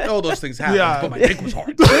 Yeah, all those things happen. But my dick was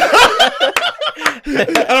hard.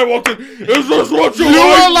 And I walked in. Is this what you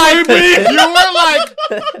like, baby? You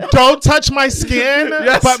were like, don't touch my skin,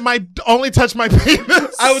 but only touch my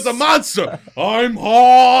penis. I was a monster. I'm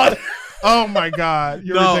hard. Oh my God,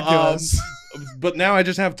 you're ridiculous. But now I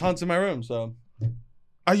just have tons in my room. So,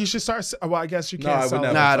 you should start. Well, I guess you can't.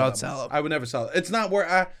 No, I don't sell them. I would never sell it. It's not where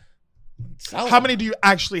I sell. How many do you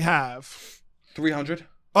actually have? 300.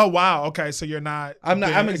 Oh wow. Okay, so you're not.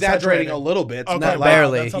 I'm exaggerating a little bit. Okay, not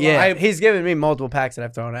barely. Yeah, he's given me multiple packs that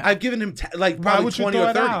I've thrown out. I've given him why would you 20 throw or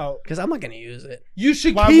it 30. out? Because I'm not gonna use it. You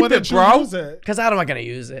should keep it, bro. Because I'm not gonna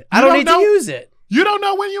use it. I don't need to use it. You don't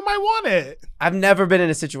know when you might want it. I've never been in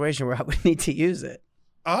a situation where I would need to use it.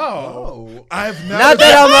 Oh, I've never. Not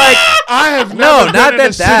that I'm like. I have never been in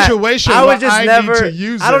a situation I would just where never. I need to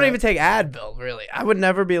use I don't it. even take Advil. Really, I would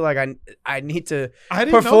never be like I need to. I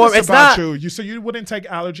didn't perform. know this it's about not, you. So you wouldn't take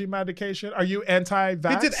allergy medication? Are you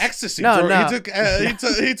anti-vax? He did ecstasy. No.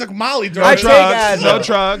 He took Molly. I take Advil. No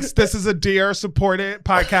drugs. This is a deer supported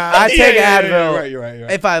podcast. I take Advil. You're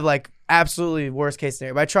right. If I have like absolutely worst case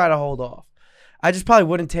scenario, but I try to hold off. I just probably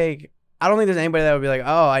wouldn't take. I don't think there's anybody that would be like,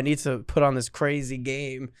 oh, I need to put on this crazy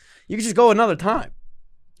game. You could just go another time.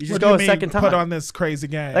 You just go a second time. Put on this crazy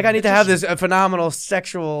game. Like I need to have this phenomenal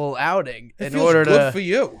sexual outing in order to. Good for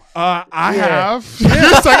you. I have.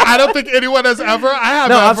 It's like I don't think anyone has ever. I have.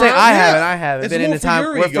 No, ever. I'm saying I haven't. I haven't It's been in more a time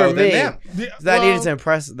for where your ego for than me them. that I needed to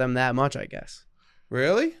impress them that much. I guess.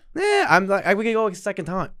 Really? Yeah, I'm like we could go a second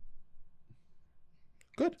time.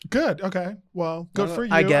 Good. Okay. Well, good for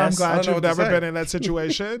you. I guess. I'm glad you've never been in that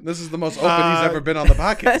situation. This is the most open he's ever been on the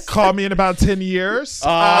podcast. Call me in about 10 years.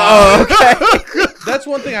 Okay. That's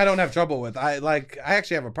one thing I don't have trouble with. I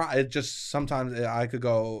actually have a problem. It just sometimes I could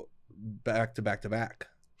go back to back to back.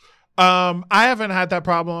 I haven't had that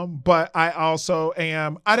problem, but I also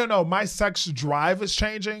am. I don't know. My sex drive is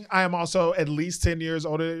changing. I am also at least 10 years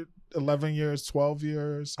older, 11 years, 12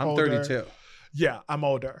 years. I'm older. 32. Yeah, I'm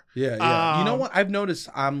older. Yeah. You know what? I've noticed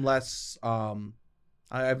I'm less.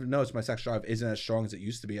 I've noticed my sex drive isn't as strong as it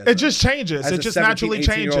used to be. It just changes. It just naturally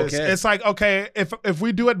changes. Kid. It's like, okay, if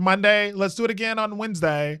we do it Monday, let's do it again on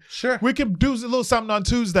Wednesday. Sure. We can do a little something on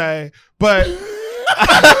Tuesday, but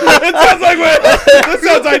that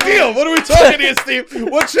sounds ideal. What are we talking here, Steve?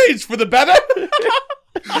 What changed for the better?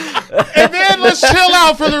 And then let's chill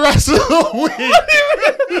out for the rest of the week.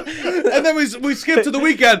 And then we skip to the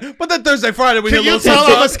weekend. But then Thursday, Friday, we Can you tell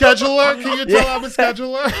I'm a scheduler? Can you tell I'm a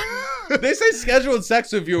scheduler? They say scheduled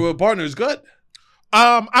sex with your partner is good.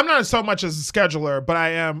 I'm not so much as a scheduler, but I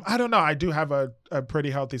am. I don't know. I do have a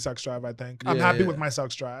pretty healthy sex drive, I think. I'm happy with my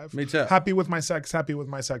sex drive. Me too. Happy with my sex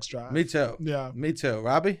drive. Me too. Yeah. Me too.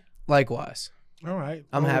 Robbie? Likewise. All right.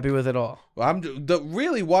 I'm happy with it all. Well,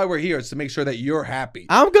 really why we're here is to make sure that you're happy.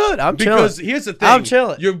 I'm good. I'm chilling. Because here's the thing. I'm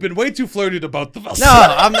chilling. You've been way too flirty to both of us. No,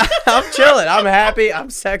 I'm not. I'm chilling. I'm happy. I'm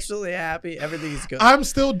sexually happy. Everything's good. I'm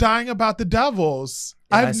still dying about the devils.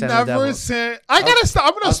 Yeah, I've never sent. I'm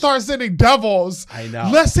gonna start sending devils. I know.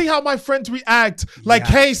 Let's see how my friends react. Like,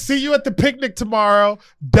 hey, see you at the picnic tomorrow.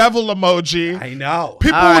 Devil emoji. I know.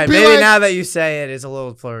 People all right, would be maybe like, now that you say it, it's a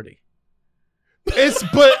little flirty. It's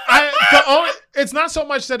it's not so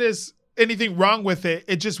much that there's anything wrong with it.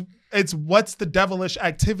 It's what's the devilish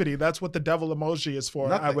activity. That's what the devil emoji is for.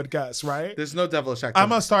 Nothing. I would guess, right? There's no devilish activity. I'm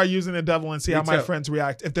gonna start using the devil and see how my too. friends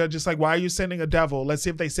react. If they're just like, "Why are you sending a devil?" Let's see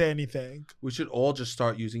if they say anything. We should all just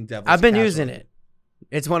start using devils. I've been casually. using it.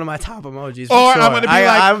 It's one of my top emojis. Or sure. I'm gonna be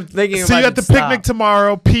I'm thinking. See you at the picnic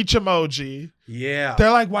tomorrow. Peach emoji. Yeah.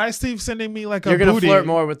 They're like, "Why is Steve sending me like a You're gonna booty?" flirt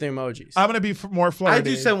more with the emojis. I'm gonna be more flirty. I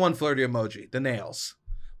do send one flirty emoji. The nails.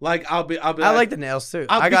 Like I'll be. I like the nails too.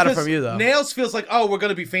 I got it from you though. Nails feels like, oh, we're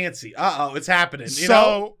gonna be fancy. It's happening. You so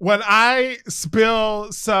know? when I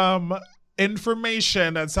spill some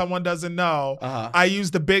information that someone doesn't know, I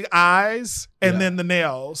use the big eyes and then the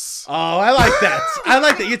nails. Oh, I like that. I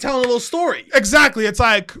like that. You're telling a little story. Exactly. It's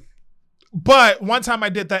like, but one time I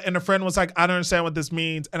did that and a friend was like, I don't understand what this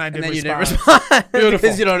means. And I didn't respond. You didn't respond. Beautiful.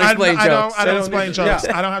 Because you don't explain jokes. I don't explain jokes.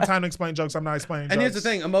 Yeah. I don't have time to explain jokes. I'm not explaining jokes. And here's the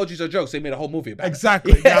thing, emojis are jokes. They made a whole movie about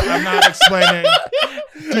Exactly. it. Yeah, I'm not explaining.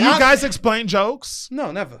 Do you guys explain jokes?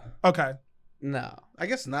 No, never. Okay. No. I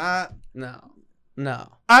guess not. No.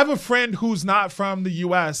 I have a friend who's not from the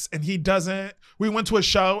US and he doesn't, we went to a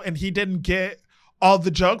show and he didn't get all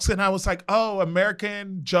the jokes. And I was like, oh,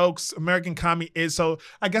 American jokes, American comedy is so,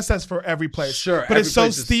 I guess that's for every place. Sure. But it's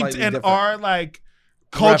so steeped in our like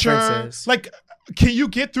culture. References. Like, can you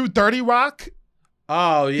get through 30 Rock?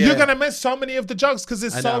 Oh, yeah. You're going to miss so many of the jokes because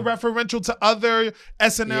it's so referential to other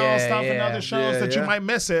SNL stuff and other shows that you might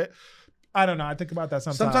miss it. I don't know. I think about that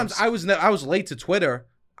sometimes. Sometimes I was late to Twitter.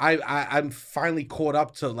 I'm finally caught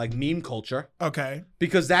up to like meme culture. Okay.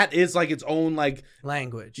 Because that is like its own like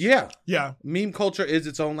language. Yeah. Yeah. Meme culture is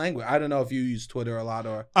its own language. I don't know if you use Twitter a lot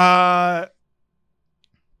or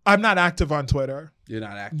I'm not active on Twitter. You're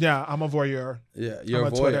not active. Yeah, I'm a voyeur. Yeah, you're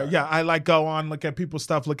a voyeur. Twitter. Yeah, I like go on, look at people's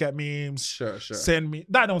stuff, look at memes. Sure. Send me.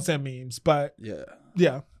 I don't send memes, but yeah.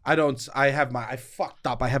 I fucked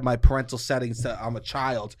up. I have my parental settings that I'm a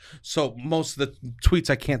child. So most of the tweets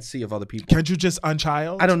I can't see of other people. Can't you just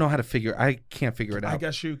unchild? I don't know how to I can't figure it out. I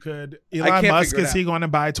guess you could. Elon Musk, is he going to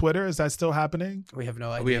buy Twitter? Is that still happening? We have no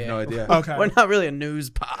idea. We have no idea. Okay. We're not really a news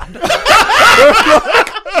pod. This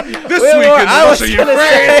week in Russia,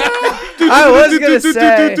 Ukraine. I was going to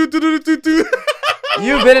say,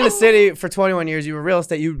 you've been in the city for 21 years. You were real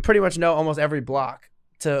estate. You pretty much know almost every block.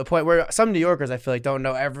 To a point where some New Yorkers, I feel like, don't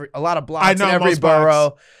know a lot of blocks in every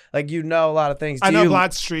borough. Blocks. Like, you know a lot of things. I know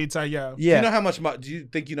block streets. Yeah. Do you know how much? Do you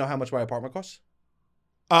think you know how much my apartment costs?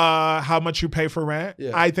 How much you pay for rent?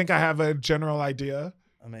 Yeah. I think I have a general idea.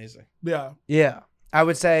 Amazing. Yeah. I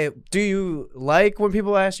would say, do you like when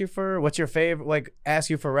people ask you for what's your favorite? Like, ask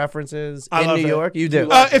you for references in New York? You do.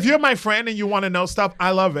 If you're my friend and you want to know stuff,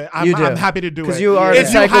 I love it. I'm happy to do it. Because you are an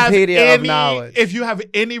encyclopedia of knowledge. If you have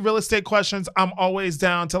any real estate questions, I'm always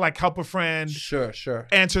down to like help a friend. Sure.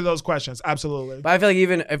 Answer those questions. Absolutely. But I feel like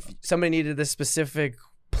even if somebody needed this specific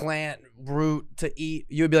plant root to eat,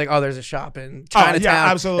 you would be like, oh, there's a shop in Chinatown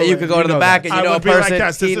absolutely. that you could go to the back and you know a person. Like,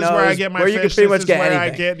 yes, this is where I get my fish. You could pretty much get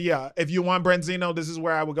anything. If you want Brenzino, this is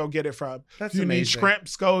where I would go get it from. That's if you amazing. need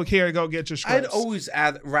shrimps, go here, go get your shrimps. I'd always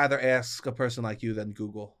rather ask a person like you than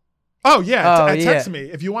Google. Oh yeah, text me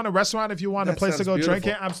if you want a restaurant, if you want a place to go drink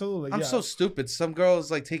it. Absolutely. I'm so stupid. Some girls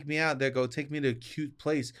like take me out. They go take me to a cute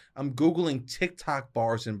place. I'm Googling TikTok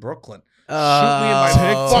bars in Brooklyn. Shoot me in my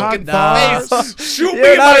fucking face. Shoot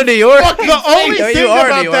me in my New York. The only thing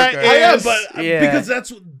about that is, because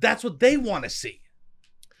that's what they want to see.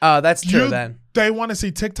 Oh, that's true. Then they want to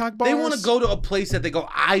see TikTok bars. They want to go to a place that they go,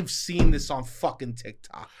 I've seen this on fucking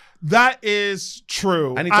TikTok. That is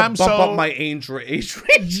true. I need to bump up my age range.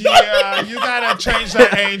 Yeah, you gotta change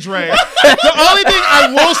that age range. The only thing I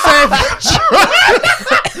will say,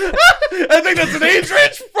 I think that's an age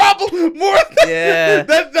range problem more than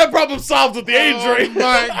that problem solved with the age range. Oh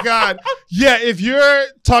my God. Yeah, if you're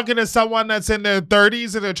talking to someone that's in their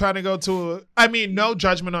 30s and they're trying to go to no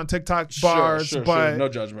judgment on TikTok bars, but no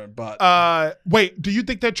judgment, but wait, do you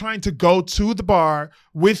think they're trying to go to the bar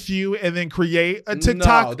with you and then create a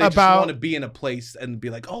TikTok they just want to be in a place and be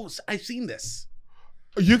like, oh, I've seen this.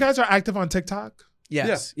 You guys are active on TikTok?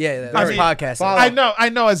 Yes. Yeah. That's podcasting. I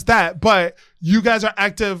know it's that, but you guys are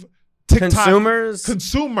active TikTok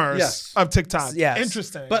consumers of TikTok. Yes.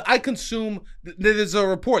 Interesting. But I consume, there's a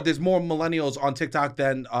report, there's more millennials on TikTok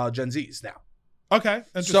than Gen Zs now. Okay.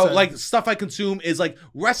 So like stuff I consume is like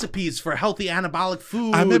recipes for healthy anabolic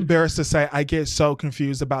food. I'm embarrassed to say I get so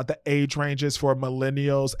confused about the age ranges for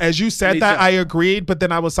millennials. As you said that, I agreed, but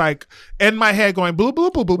then I was like in my head going blue,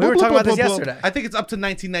 blue, blue, blue. We were talking about this yesterday. I think it's up to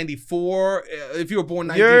 1994. If you were born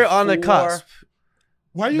 1994. You're on the cusp.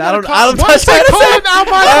 Why are you I don't calling out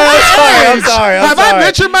my I'm age? sorry. Have I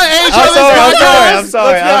mentioned my age? I'm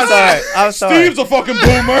sorry. Steve's a fucking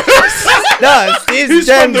boomer. No, Steve's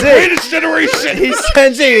Gen Z. From the greatest generation. He's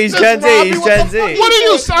Gen Z. He's Gen Z. What are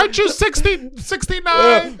you? Aren't you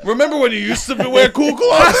 69? Remember when you used to wear cool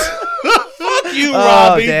clothes? Fuck you,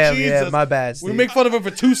 Robbie. Damn, Jesus. yeah, my bad, Steve. We make fun of him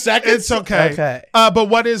for 2 seconds. It's okay. Okay. But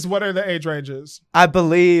what are the age ranges? I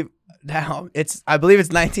believe it's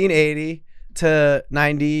 1980 to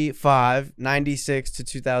 95, 96 to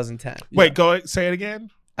 2010. Wait, say it again.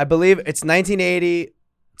 I believe it's 1980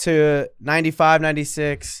 to 95,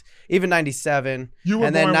 96. even 97. You were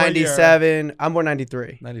and then born what year? 97. I'm born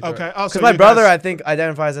 93. 93. Okay. Oh, Because so my you brother, guys- I think,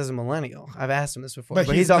 identifies as a millennial. I've asked him this before, but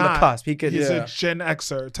he's on not. the cusp. He could. He's Yeah. a Gen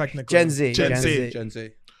Xer, technically. Gen Z. Gen Gen Z. Z. Gen Z.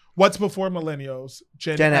 What's before millennials?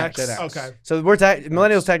 Gen X. X. Gen X. Okay. So we're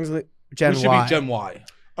millennials technically Gen We should Y. be Gen Y.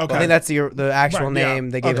 Okay. I think that's the actual Right, yeah. name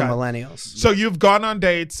they gave them Okay. millennials. So you've gone on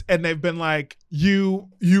dates and they've been like, you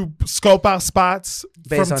scope out spots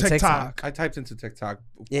Based from on TikTok. TikTok. I typed into TikTok.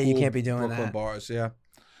 Yeah, you cool can't be doing Brooklyn that. bars. Yeah,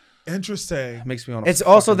 Interesting. it makes me on. It's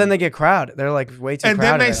also then they get crowded. They're like way too And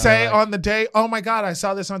then crowded. they and say they're like, on the date, oh my God, I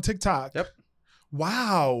saw this on TikTok. Yep.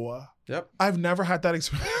 Wow. Yep. I've never had that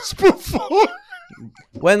experience before.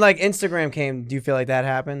 when like Instagram came, do you feel like that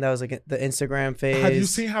happened? That was like the Instagram phase. Have you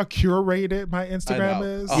seen how curated my I know.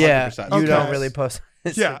 Instagram is? Oh, Yeah, 100%. you don't Okay. really post.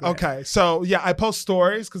 on Yeah. Instagram. Okay. So yeah, I post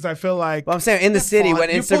stories because I feel like. Well, I'm saying in the That's city fine. when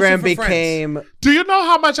You post it Instagram for became. Do you know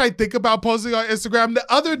how much I think about posting on Instagram? The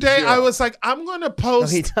other day, Zero. I was like, I'm gonna No,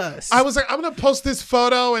 post. he does. I was like, I'm gonna post this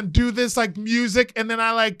photo and do this like music, and then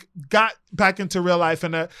I like got back into real life,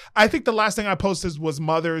 and I think the last thing I posted was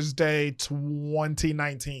Mother's Day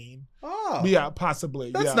 2019. Oh, Yeah, possibly.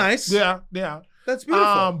 That's yeah. nice. Yeah, yeah. that's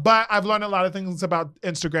beautiful. But I've learned a lot of things about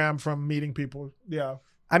Instagram from meeting people. Yeah.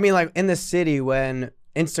 I mean, like in the city when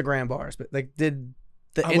Instagram bars, but like did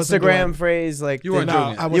the I wasn't Instagram doing- phrase like You weren't did- doing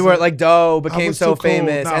it. I you were wasn't- like Doe I became was so too cool.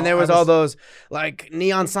 famous, No, and there I was was- all those like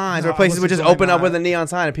neon signs No, where I places would wasn't just doing open up that. with a neon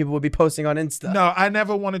sign and people would be posting on Insta. No, I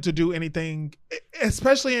never wanted to do anything,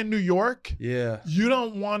 especially in New York. Yeah. You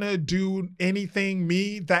don't want to do anything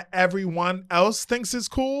that everyone else thinks is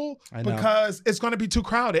cool I know. because it's going to be too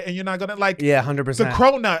crowded and you're not going to like Yeah, the 100%.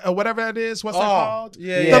 cronut or whatever that is. What's that called?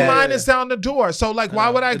 Yeah, Yeah. The line is down the door. So like, why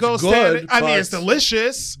know. would I It's go good, stand? I mean, but- it's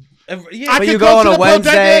delicious. Yeah, I But could you go go on to a the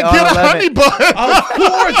Wednesday bodega and on get a 11. honey bun.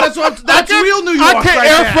 of course. That's real New York. I can right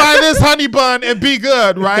air there. fry this honey bun and be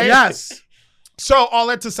good, right? Yes. So all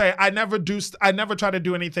that to say, I never try to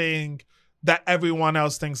do anything that everyone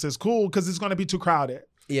else thinks is cool because it's going to be too crowded.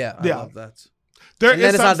 Yeah. I Yeah. love that. There And then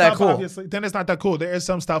is it's some not that stuff, cool. Obviously, then it's not that cool. There is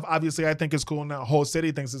some stuff obviously I think is cool, and the whole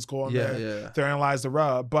city thinks it's cool. And Yeah. therein lies the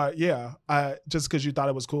rub. But yeah, just because you thought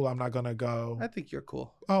it was cool, I'm not gonna go. I think you're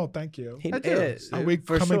cool. Oh, thank you. He I do. is. Are we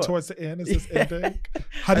for coming sure. towards the end? Is this ending?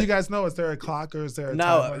 How do you guys know? Is there a clock or is there a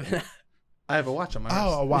No. timer? I have a watch on my Oh,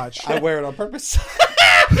 a wrist. watch. I wear it on purpose.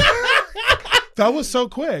 That was so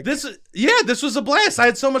quick. this was a blast. I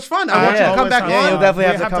had so much fun. I Yeah. want you to come Always back have Yeah, on. you'll fun. definitely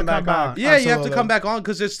We have to come back on. Yeah, you have to Absolutely. come back on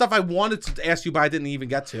because there's stuff I wanted to ask you, but I didn't even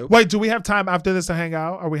get to. Wait, do we have time after this to hang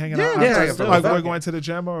out? Are we hanging Yeah, out? yeah, after? let's do it. Like Fuck we're it. going to the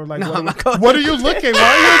gym or like No, what, I'm not going what are you looking?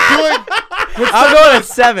 Why are you doing? I'm going at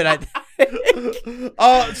 7. I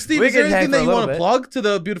think. Steve, We is there can hang anything for that a you little want to bit. plug to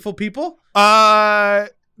the beautiful people?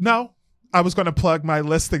 No. I was going to plug my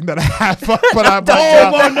listing that I have, but I'm No.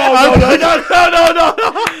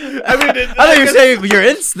 I mean, I thought you were saying your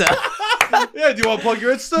Insta. yeah. Do you want to plug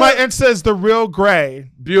your Insta? My Insta is The Real Gray.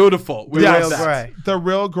 Beautiful. We Yes. love that. Gray. The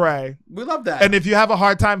Real Gray. We love that. And if you have a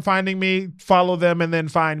hard time finding me, follow them and then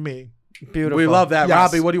find me. Beautiful. we love that. Yes.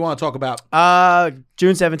 Robbie, what do you want to talk about?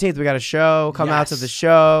 June 17th, we got a show. Come out to Yes. the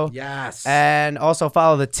show. Yes. And also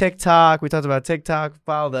follow the TikTok. We talked about TikTok.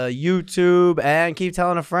 Follow the YouTube and keep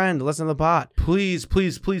telling a friend. Listen to the pod. Please,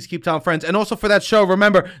 please, please keep telling friends. And also for that show,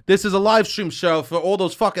 remember, this is a live stream show for all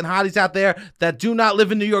those fucking hotties out there that do not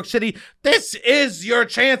live in New York City. This is your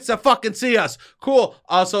chance to fucking see us. Cool.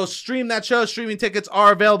 So stream that show. Streaming tickets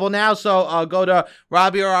are available now. So go to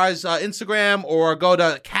Robbie or I's Instagram or go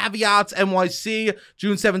to Caveats NYC,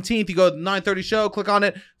 June 17th. You go to the 9:30 show, click on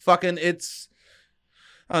it. Fucking it's,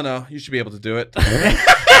 I don't know. You should be able to do it.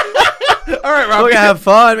 All right, Robbie. We're gonna have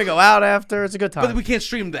fun. We go out after. It's a good time. But we can't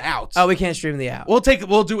stream the outs. Oh, we can't stream the out. We'll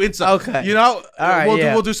do Insta. Okay. You know? All right,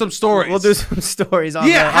 We'll do some stories. We'll do some stories on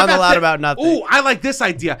how the Loud thi- About Nothing. Ooh, I like this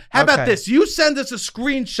idea. How about Okay. this? You send us a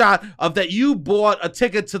screenshot of that you bought a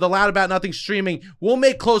ticket to the Loud About Nothing streaming. We'll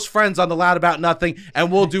make close friends on the Loud About Nothing,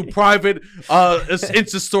 and we'll do private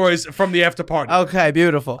Insta stories from the after party. Okay,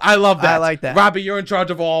 beautiful. I love that. I like that. Robbie, you're in charge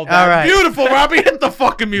of all of that. All right. Beautiful, Robbie. Hit the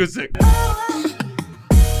fucking music.